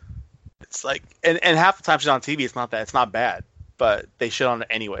 It's like, and half the time she's on TV, it's not bad, but they shit on it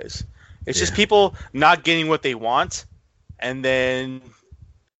anyways. It's just people not getting what they want, and then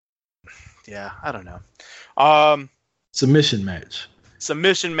I don't know. Submission match.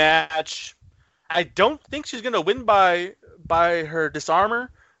 I don't think she's gonna win by her disarmor.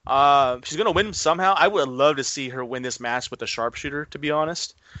 She's gonna win somehow. I would love to see her win this match with a sharpshooter, to be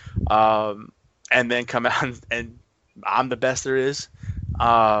honest, and then come out and I'm the best there is.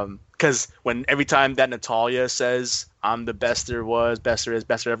 Because every time that Natalya says I'm the best there was, best there is,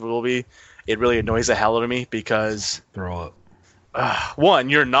 best there ever will be, it really annoys the hell out of me because throw up. One,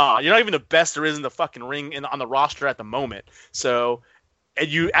 you're not even the best there is in the fucking ring on the roster at the moment. So, and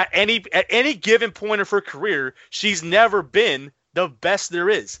you at any given point of her career, she's never been the best there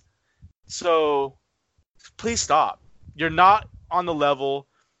is. So please stop. You're not on the level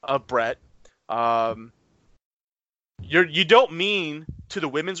of Brett. You don't mean to the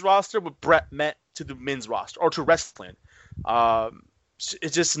women's roster what Brett meant to the men's roster or to wrestling.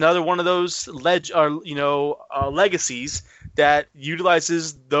 It's just another one of those legacies that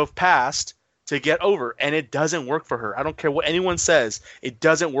utilizes the past to get over, and it doesn't work for her. I don't care what anyone says; it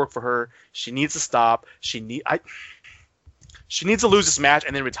doesn't work for her. She needs to stop. She needs to lose this match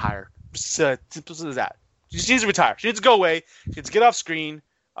and then retire. Simple as that. She just needs to retire. She needs to go away. She needs to get off screen.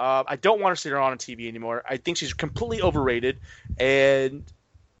 I don't want to see her on TV anymore. I think she's completely overrated, and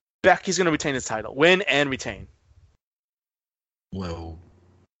Becky's going to retain this title, win and retain. Well,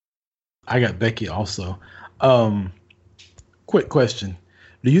 I got Becky also. Quick question.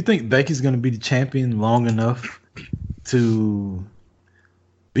 Do you think Becky's going to be the champion long enough to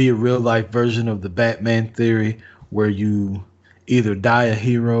be a real life version of the Batman theory where you either die a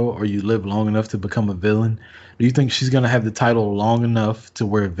hero or you live long enough to become a villain? Do you think she's going to have the title long enough to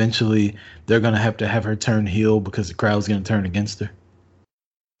where eventually they're going to have her turn heel because the crowd's going to turn against her?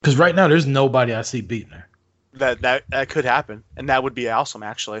 Because right now there's nobody I see beating her. That could happen, and that would be awesome,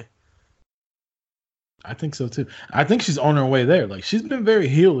 actually. I think so too. I think she's on her way there. Like, she's been very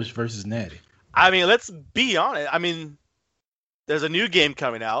heelish versus Natty. I mean, let's be honest. I mean, there's a new game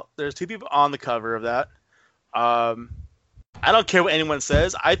coming out. There's 2 people on the cover of that. I don't care what anyone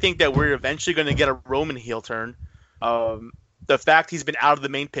says. I think that we're eventually going to get a Roman heel turn. The fact he's been out of the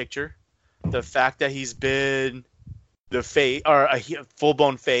main picture, the fact that he's been the face or a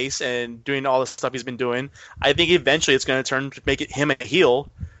full-blown face and doing all the stuff he's been doing, I think eventually it's going to turn to make him a heel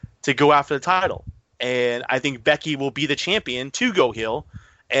to go after the title. And I think Becky will be the champion to go heel.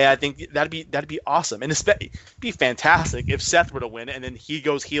 And I think that'd be awesome. And it'd be fantastic if Seth were to win and then he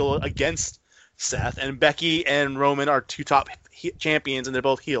goes heel against Seth, and Becky and Roman are 2 top champions and they're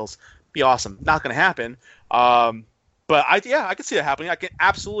both heels. Be awesome. Not going to happen. But I can see that happening. I can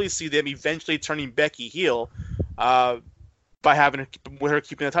absolutely see them eventually turning Becky heel by having her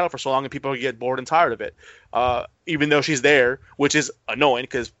keeping the title for so long, and people get bored and tired of it. Even though she's there, which is annoying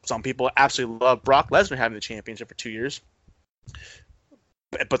because some people absolutely love Brock Lesnar having the championship for 2 years,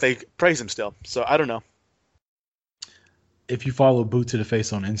 but they praise him still. So I don't know. If you follow Boot to the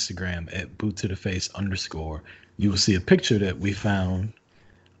Face on Instagram at boottotheface_, you will see a picture that we found.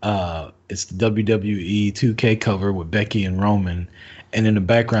 It's the WWE 2K cover with Becky and Roman, and in the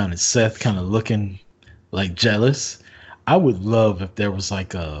background it's Seth kind of looking like jealous. I would love if there was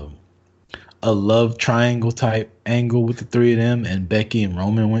like a love triangle type angle with the 3 of them and Becky and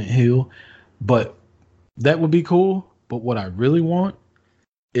Roman went heel, but that would be cool. But what I really want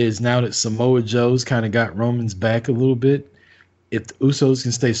is, now that Samoa Joe's kind of got Roman's back a little bit, if the Usos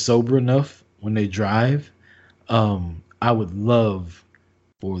can stay sober enough when they drive, I would love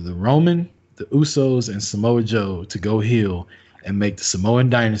for the Roman, the Usos, and Samoa Joe to go heel and make the Samoan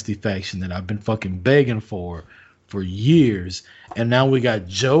Dynasty faction that I've been fucking begging for years. And now we got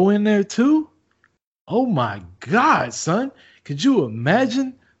Joe in there too? Oh my God, son. Could you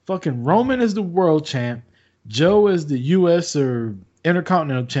imagine fucking Roman as the world champ, Joe as the US or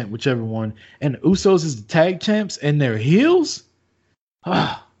Intercontinental champ, whichever one, and the Usos as the tag champs and their heels?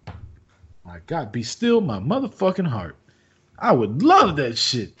 Ah, my God, be still my motherfucking heart. I would love that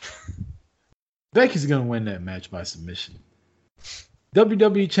shit. Becky's going to win that match by submission.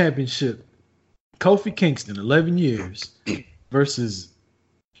 WWE Championship, Kofi Kingston, 11 years, versus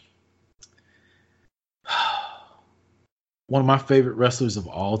one of my favorite wrestlers of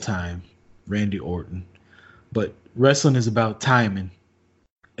all time, Randy Orton. But wrestling is about timing.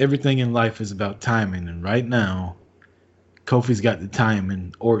 Everything in life is about timing. And right now, Kofi's got the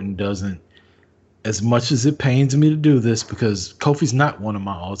timing. Orton doesn't. As much as it pains me to do this, because Kofi's not one of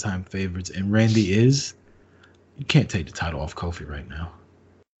my all-time favorites, and Randy is, you can't take the title off Kofi right now.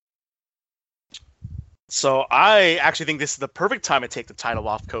 So I actually think this is the perfect time to take the title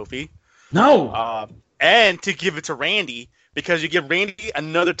off Kofi. No! And to give it to Randy, because you give Randy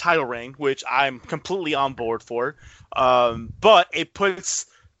another title reign, which I'm completely on board for. But it puts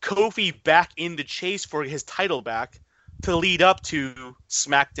Kofi back in the chase for his title back to lead up to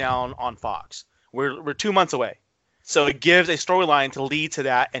SmackDown on Fox. We're 2 months away. So it gives a storyline to lead to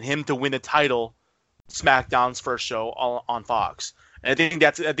that and him to win the title, SmackDown's first show on Fox. And I think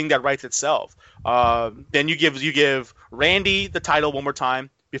that writes itself. Then you give Randy the title one more time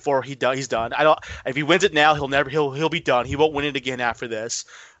before he's done. If he wins it now, he'll be done. He won't win it again after this.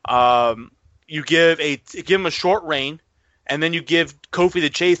 You give him a short reign, and then you give Kofi the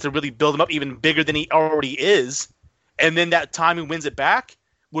chase to really build him up even bigger than he already is. And then that time he wins it back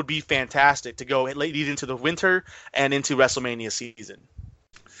would be fantastic to go lead into the winter and into WrestleMania season.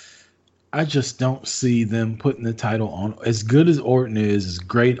 I just don't see them putting the title on. As good as Orton is, as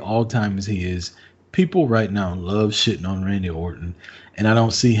great all time as he is, people right now love shitting on Randy Orton, and I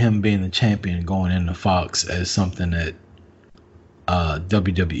don't see him being the champion going into Fox as something that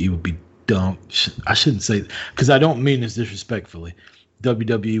WWE would be dumb. I shouldn't say, because I don't mean this disrespectfully.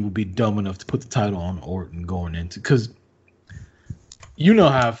 WWE would be dumb enough to put the title on Orton going into, because you know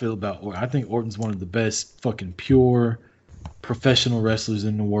how I feel about Orton. I think Orton's one of the best fucking pure professional wrestlers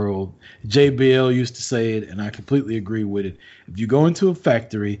in the world. JBL used to say it, and I completely agree with it. If you go into a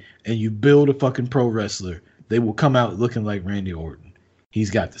factory and you build a fucking pro wrestler, they will come out looking like Randy Orton.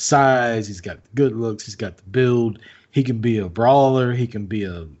 He's got the size, he's got the good looks, he's got the build. He can be a brawler, he can be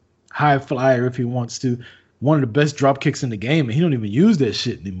a high flyer if he wants to. One of the best drop kicks in the game, and he don't even use that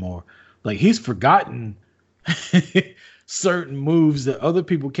shit anymore. Like, he's forgotten certain moves that other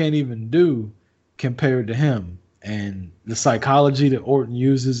people can't even do compared to him. And the psychology that Orton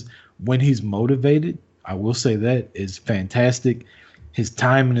uses when he's motivated, I will say that, is fantastic. His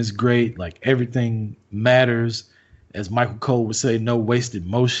timing is great. Like, everything matters. As Michael Cole would say, no wasted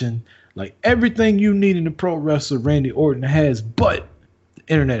motion. Like, everything you need in a pro wrestler, Randy Orton has, but the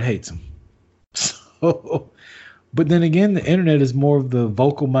internet hates him. So, but then again, the internet is more of the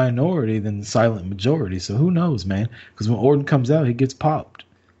vocal minority than the silent majority. So who knows, man? Because when Orton comes out, he gets popped.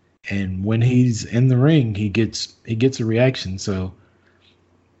 And when he's in the ring, he gets a reaction. So,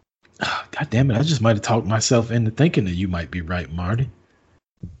 God damn it, I just might have talked myself into thinking that you might be right, Marty.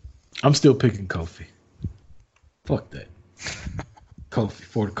 I'm still picking Kofi. Fuck that. Kofi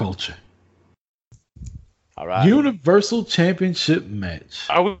for the culture. All right. Universal Championship match.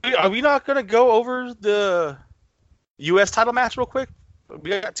 Are we not gonna go over the U.S. title match real quick? We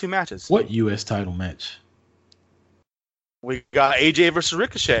got 2 matches. What U.S. title match? We got AJ versus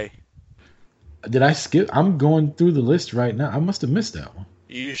Ricochet. Did I skip? I'm going through the list right now. I must have missed that one.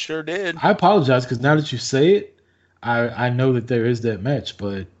 You sure did. I apologize, because now that you say it, I know that there is that match,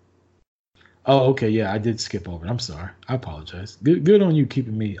 but okay, yeah, I did skip over it. I'm sorry. I apologize. Good on you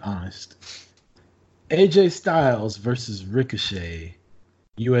keeping me honest. AJ Styles versus Ricochet,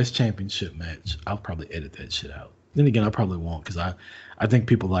 U.S. Championship match. I'll probably edit that shit out. Then again, I probably won't, because I think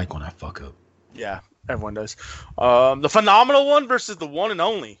people like when I fuck up. Yeah, everyone does. The Phenomenal One versus the One and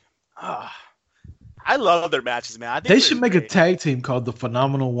Only. I love their matches, man. I think they should make great. a tag team called the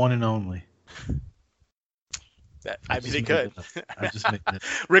Phenomenal One and Only. They could. I just made that.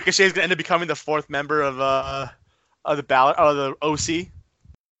 Ricochet's gonna end up becoming the 4th member of the ballot or the OC.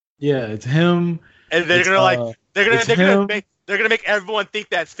 Yeah, it's him. And they're gonna make everyone think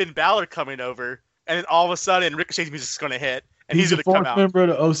that Finn Balor coming over, and then all of a sudden Ricochet's music's gonna hit, and he's gonna come out. He's the 4th member of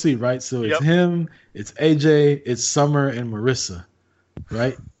the OC, right? So it's him, it's AJ, it's Summer, and Marissa,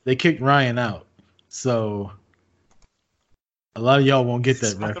 right? They kicked Ryan out, so a lot of y'all won't get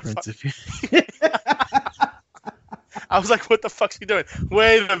that reference if you. I was like, what the fuck's he doing?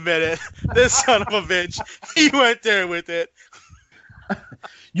 Wait a minute. This son of a bitch. He went there with it.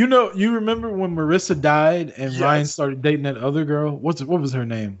 You know, you remember when Marissa died and Ryan started dating that other girl? What was her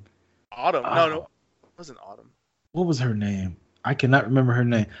name? Autumn. No. It wasn't Autumn. What was her name? I cannot remember her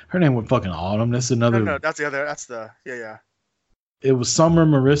name. Her name was fucking Autumn. That's another. No, that's the other. That's the. Yeah. It was Summer,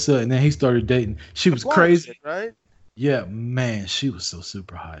 Marissa, and then he started dating. She was crazy. Right? Yeah, man. She was so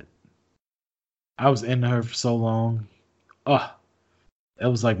super hot. I was into her for so long. That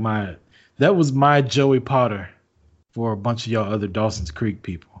was my Joey Potter for a bunch of y'all other Dawson's Creek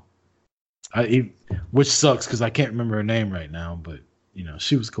people. Which sucks because I can't remember her name right now, but you know,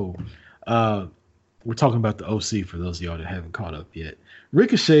 she was cool. We're talking about the OC for those of y'all that haven't caught up yet.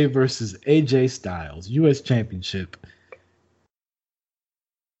 Ricochet versus AJ Styles, U.S. Championship.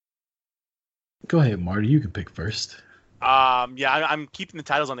 Go ahead, Marty. You can pick first. I'm keeping the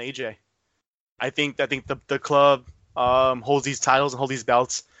titles on AJ. I think the club holds these titles and holds these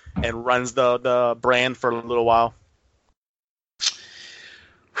belts and runs the brand for a little while.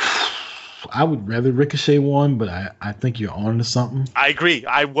 I would rather Ricochet won, but I think you're on to something. I agree.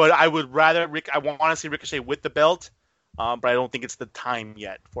 I would rather I want to see Ricochet with the belt, but I don't think it's the time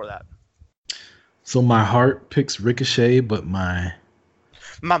yet for that. So my heart picks Ricochet, but my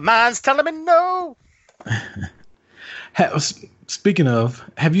mind's telling me no. Speaking of,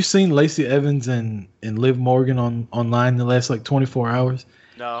 have you seen Lacey Evans and Liv Morgan online the last like 24 hours?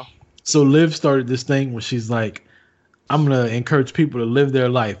 No. So Liv started this thing where she's like, I'm going to encourage people to live their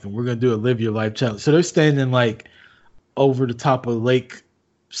life, and we're going to do a live your life challenge. So they're standing like over the top of Lake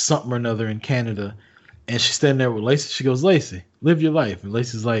something or another in Canada, and she's standing there with Lacey. She goes, Lacey, live your life. And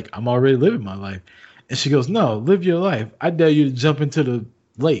Lacey's like, I'm already living my life. And she goes, no, live your life. I dare you to jump into the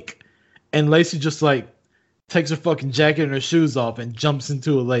lake. And Lacey just like takes her fucking jacket and her shoes off and jumps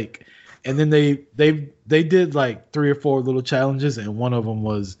into a lake. And then they did like 3 or 4 little challenges, and one of them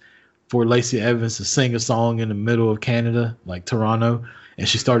was for Lacey Evans to sing a song in the middle of Canada, like Toronto, and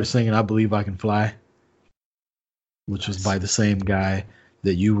she started singing "I Believe I Can Fly," which was by the same guy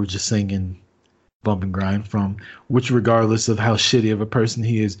that you were just singing "Bump and Grind" from. Which, regardless of how shitty of a person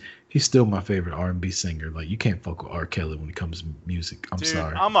he is, he's still my favorite R&B singer. Like, you can't fuck with R. Kelly when it comes to music. I'm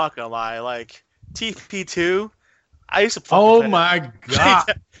sorry. I'm not gonna lie. Like TP2, I used to. Oh my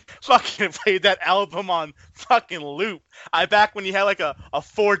god! Fucking played that album on fucking loop. Back when you had like a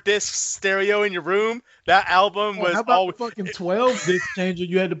 4-disc stereo in your room, that album was how about always the fucking 12-disc changer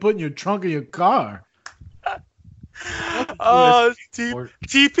you had to put in your trunk of your car?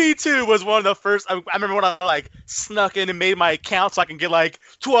 TP2 was one of the first. I remember when I like snuck in and made my account so I can get like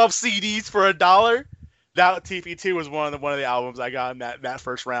 12 CDs for $1. That TP2 was one of the albums I got in that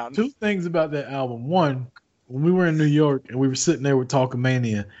first round. 2 things about that album. One, when we were in New York and we were sitting there with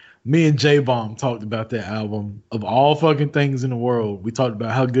Talkomania, me and J-Bomb talked about that album. Of all fucking things in the world, we talked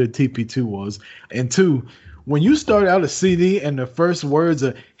about how good TP2 was. And 2, when you start out a CD and the first words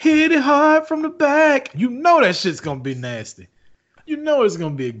are "hit it hard from the back," you know that shit's gonna be nasty. You know it's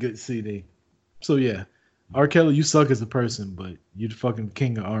gonna be a good CD. So yeah, R. Kelly, you suck as a person, but you're the fucking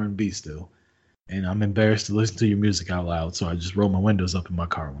king of R&B still. And I'm embarrassed to listen to your music out loud, so I just roll my windows up in my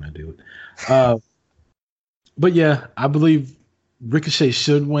car when I do it. But yeah, I believe Ricochet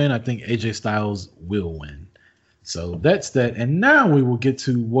should win. I think AJ Styles will win. So that's that. And now we will get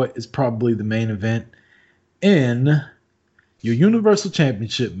to what is probably the main event in your Universal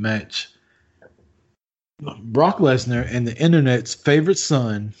Championship match. Brock Lesnar and the internet's favorite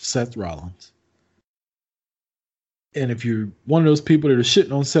son, Seth Rollins. And if you're one of those people that are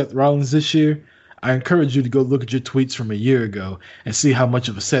shitting on Seth Rollins this year, I encourage you to go look at your tweets from a year ago and see how much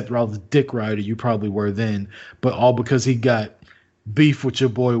of a Seth Rollins dick rider you probably were then, but all because he got beef with your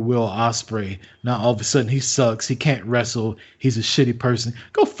boy Will Ospreay. Now all of a sudden he sucks, he can't wrestle, he's a shitty person.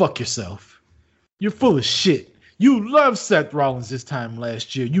 Go fuck yourself. You're full of shit. You loved Seth Rollins this time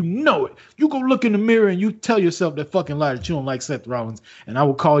last year. You know it. You go look in the mirror and you tell yourself that fucking lie that you don't like Seth Rollins, and I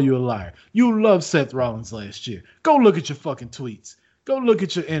will call you a liar. You loved Seth Rollins last year. Go look at your fucking tweets. Go look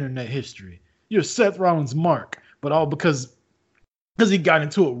at your internet history. You're Seth Rollins' mark, but all because he got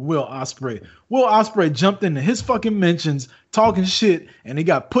into it with Will Ospreay. Will Ospreay jumped into his fucking mentions, talking shit, and he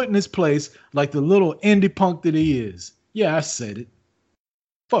got put in his place like the little indie punk that he is. Yeah, I said it.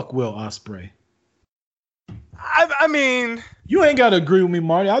 Fuck Will Ospreay. I mean, you ain't gotta agree with me,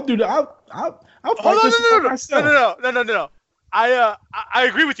 Marty. I'll do that. I'll fight this for myself. No. I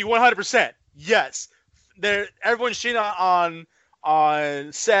agree with you 100%. Yes, everyone's shitting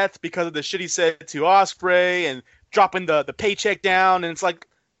on Seth because of the shit he said to Ospreay and dropping the paycheck down, and it's like,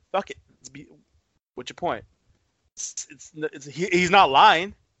 fuck it. What's your point? He's not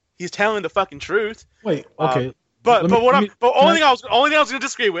lying. He's telling the fucking truth. Wait, okay. Only thing I was gonna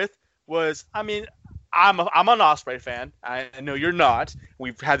disagree with was, I mean, I'm an Ospreay fan. I know you're not.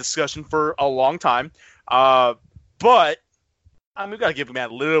 We've had discussion for a long time. But I mean, we gotta give him a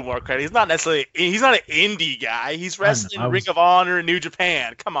little more credit. He's not an indie guy. He's wrestling Ring of Honor in New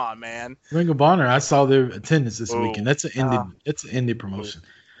Japan. Come on, man. Ring of Honor. I saw their attendance this weekend. That's an indie. It's an indie promotion.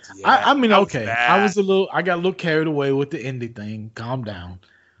 Yeah, I mean, okay. I got a little carried away with the indie thing. Calm down.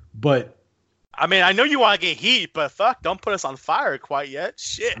 But I mean, I know you want to get heat, but fuck, don't put us on fire quite yet.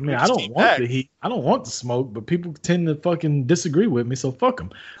 Shit. I mean, I don't want the heat. I don't want the smoke, but people tend to fucking disagree with me, so fuck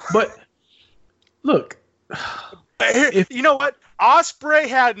them. But look, you know what? Ospreay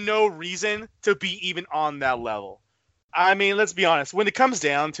had no reason to be even on that level. I mean, let's be honest. When it comes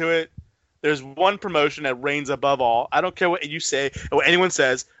down to it, there's one promotion that reigns above all. I don't care what you say or what anyone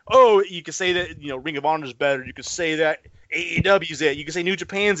says. Oh, you can say that, Ring of Honor is better. You can say that AEW's it. You can say New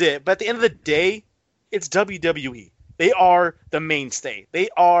Japan's it. But at the end of the day, it's WWE. They are the mainstay.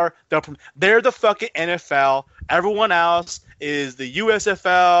 They're the fucking NFL. Everyone else is the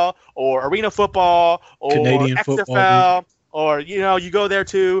USFL or Arena Football or Canadian XFL football. Or, you go there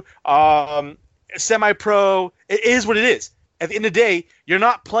too. Semi-pro. It is what it is. At the end of the day, you're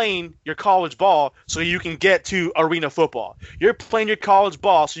not playing your college ball so you can get to arena football. You're playing your college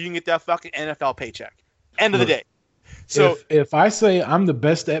ball so you can get that fucking NFL paycheck. End of the day. So if I say I'm the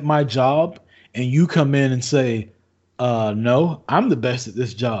best at my job and you come in and say, no, I'm the best at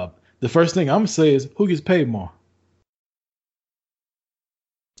this job, the first thing I'm going to say is, who gets paid more?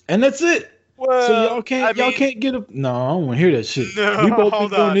 And that's it. Well, so y'all can't get a... No, I don't want to hear that shit. No, we both been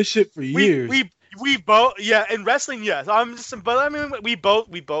doing this shit for years. We both, yeah, in wrestling, yes. But I mean, we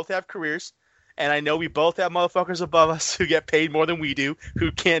both have careers, And I know we both have motherfuckers above us who get paid more than we do,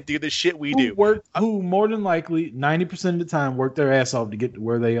 who can't do the shit we do. Who more than likely 90% of the time work their ass off to get to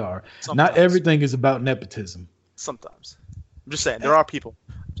where they are. Sometimes. Not everything is about nepotism. Sometimes. I'm just saying, there are people.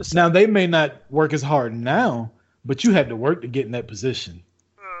 Just now they may not work as hard now, but you had to work to get in that position.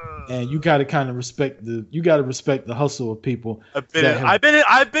 And you got to kind of respect the hustle of people. I've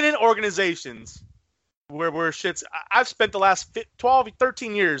been in organizations where shit's. I've spent the last 12,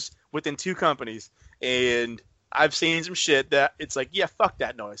 13 years within 2 companies, and I've seen some shit that it's like, yeah, fuck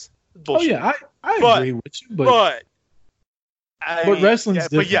that noise. Bullshit. Oh yeah, I agree with you, but wrestling's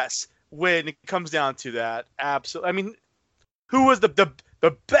different. But yes, when it comes down to that, absolutely. I mean, who was the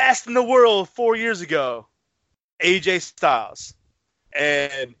best in the world 4 years ago? AJ Styles.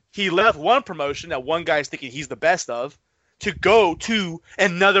 And he left one promotion that one guy's thinking he's the best of to go to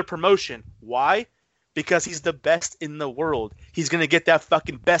another promotion. Why? Because he's the best in the world. He's going to get that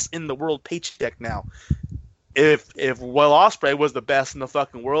fucking best in the world paycheck now. If Will Ospreay was the best in the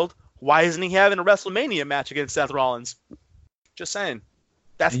fucking world, why isn't he having a WrestleMania match against Seth Rollins? Just saying.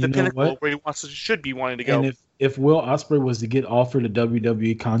 That's the pinnacle where he should be wanting to go. And if Will Ospreay was to get offered a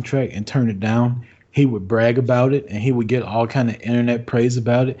WWE contract and turn it down, he would brag about it, and he would get all kind of internet praise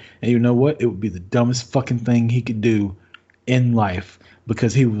about it. And you know what? It would be the dumbest fucking thing he could do in life,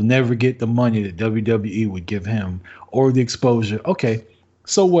 because he will never get the money that WWE would give him or the exposure. Okay,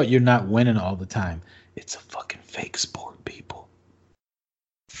 so what? You're not winning all the time. It's a fucking fake sport, people.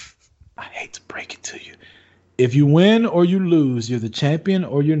 I hate to break it to you. If you win or you lose, you're the champion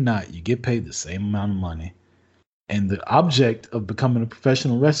or you're not. You get paid the same amount of money. And the object of becoming a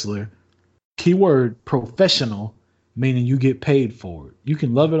professional wrestler, keyword professional, meaning you get paid for it. You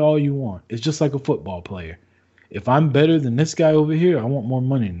can love it all you want. It's just like a football player. If I'm better than this guy over here, I want more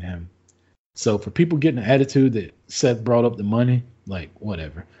money than him. So for people getting an attitude that Seth brought up the money, like,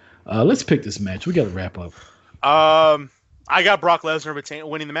 whatever. Let's pick this match. We got to wrap up. I got Brock Lesnar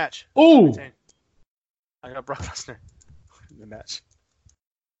winning the match. Oh, I got Brock Lesnar winning the match.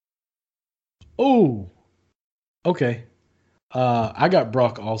 Oh, okay. I got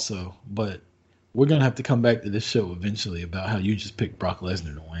Brock also, but we're going to have to come back to this show eventually about how you just picked Brock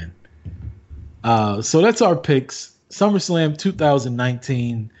Lesnar to win. So that's our picks. SummerSlam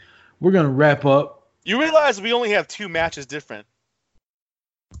 2019. We're going to wrap up. You realize we only have 2 matches different.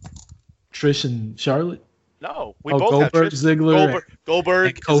 Trish and Charlotte? No. We both have Trish.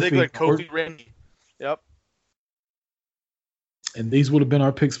 Goldberg, Ziggler, Kofi, Randy. Yep. And these would have been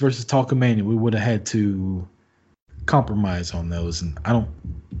our picks versus Talkamania. We would have had to compromise on those, and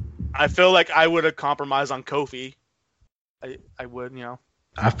I feel like I would have compromised on Kofi. I would,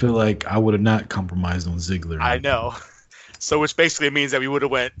 I feel like I would have not compromised on Ziggler. I know. So which basically means that we would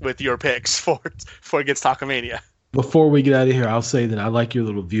have went with your picks for against Talkamania. Before we get out of here, I'll say that I like your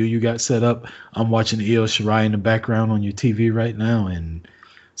little view you got set up. I'm watching Io Shirai in the background on your TV right now, and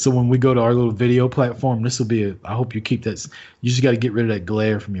so when we go to our little video platform, this will be I hope you keep that. You just got to get rid of that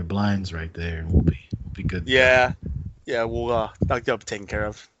glare from your blinds right there, and we'll be good. Yeah, we'll that'll be taken care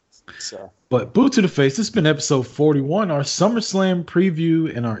of. So, but boot to the face. This has been episode 41, our SummerSlam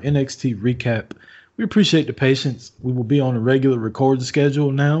preview and our NXT recap. We appreciate the patience. We will be on a regular recording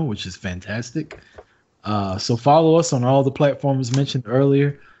schedule now, which is fantastic. So follow us on all the platforms mentioned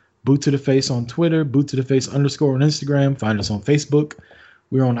earlier. Boot to the Face on Twitter, Boot to the Face _ on Instagram. Find us on Facebook.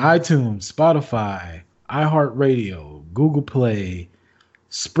 We're on iTunes, Spotify, iHeartRadio, Google Play.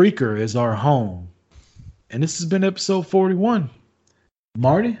 Spreaker is our home. And this has been episode 41.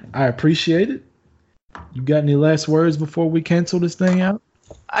 Marty, I appreciate it. You got any last words before we cancel this thing out?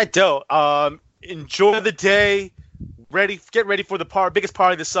 I don't. Enjoy the day. Get ready for the biggest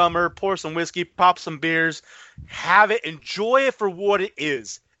party of the summer. Pour some whiskey, pop some beers, have it. Enjoy it for what it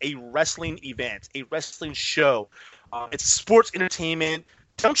is: a wrestling event, a wrestling show. It's sports entertainment.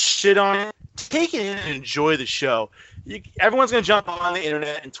 Don't shit on it. Take it in and enjoy the show. Everyone's gonna jump on the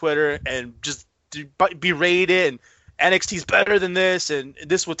internet and Twitter and just berate it. And NXT's better than this, and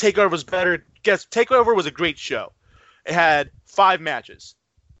this will Takeover was better. Guess Takeover was a great show. It had 5 matches.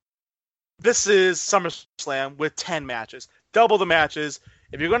 This is SummerSlam with 10 matches. Double the matches.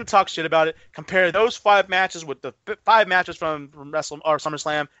 If you're going to talk shit about it, compare those 5 matches with the 5 matches from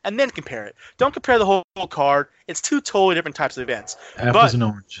SummerSlam, and then compare it. Don't compare the whole card. It's 2 totally different types of events. Apples and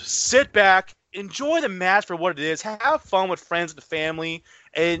oranges. Sit back, enjoy the match for what it is, have fun with friends and the family,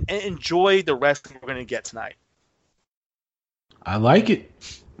 and enjoy the wrestling we're going to get tonight. I like it.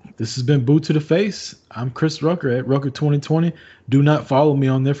 This has been Boot to the Face. I'm Chris Rucker at Rucker2020. Do not follow me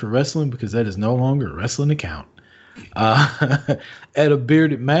on there for wrestling because that is no longer a wrestling account. At A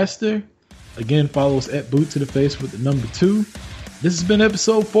Bearded Master. Again, follow us at Boot to the Face with the number 2. This has been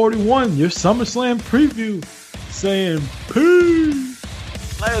episode 41, your SummerSlam preview, saying peace.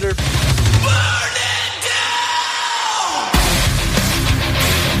 Later.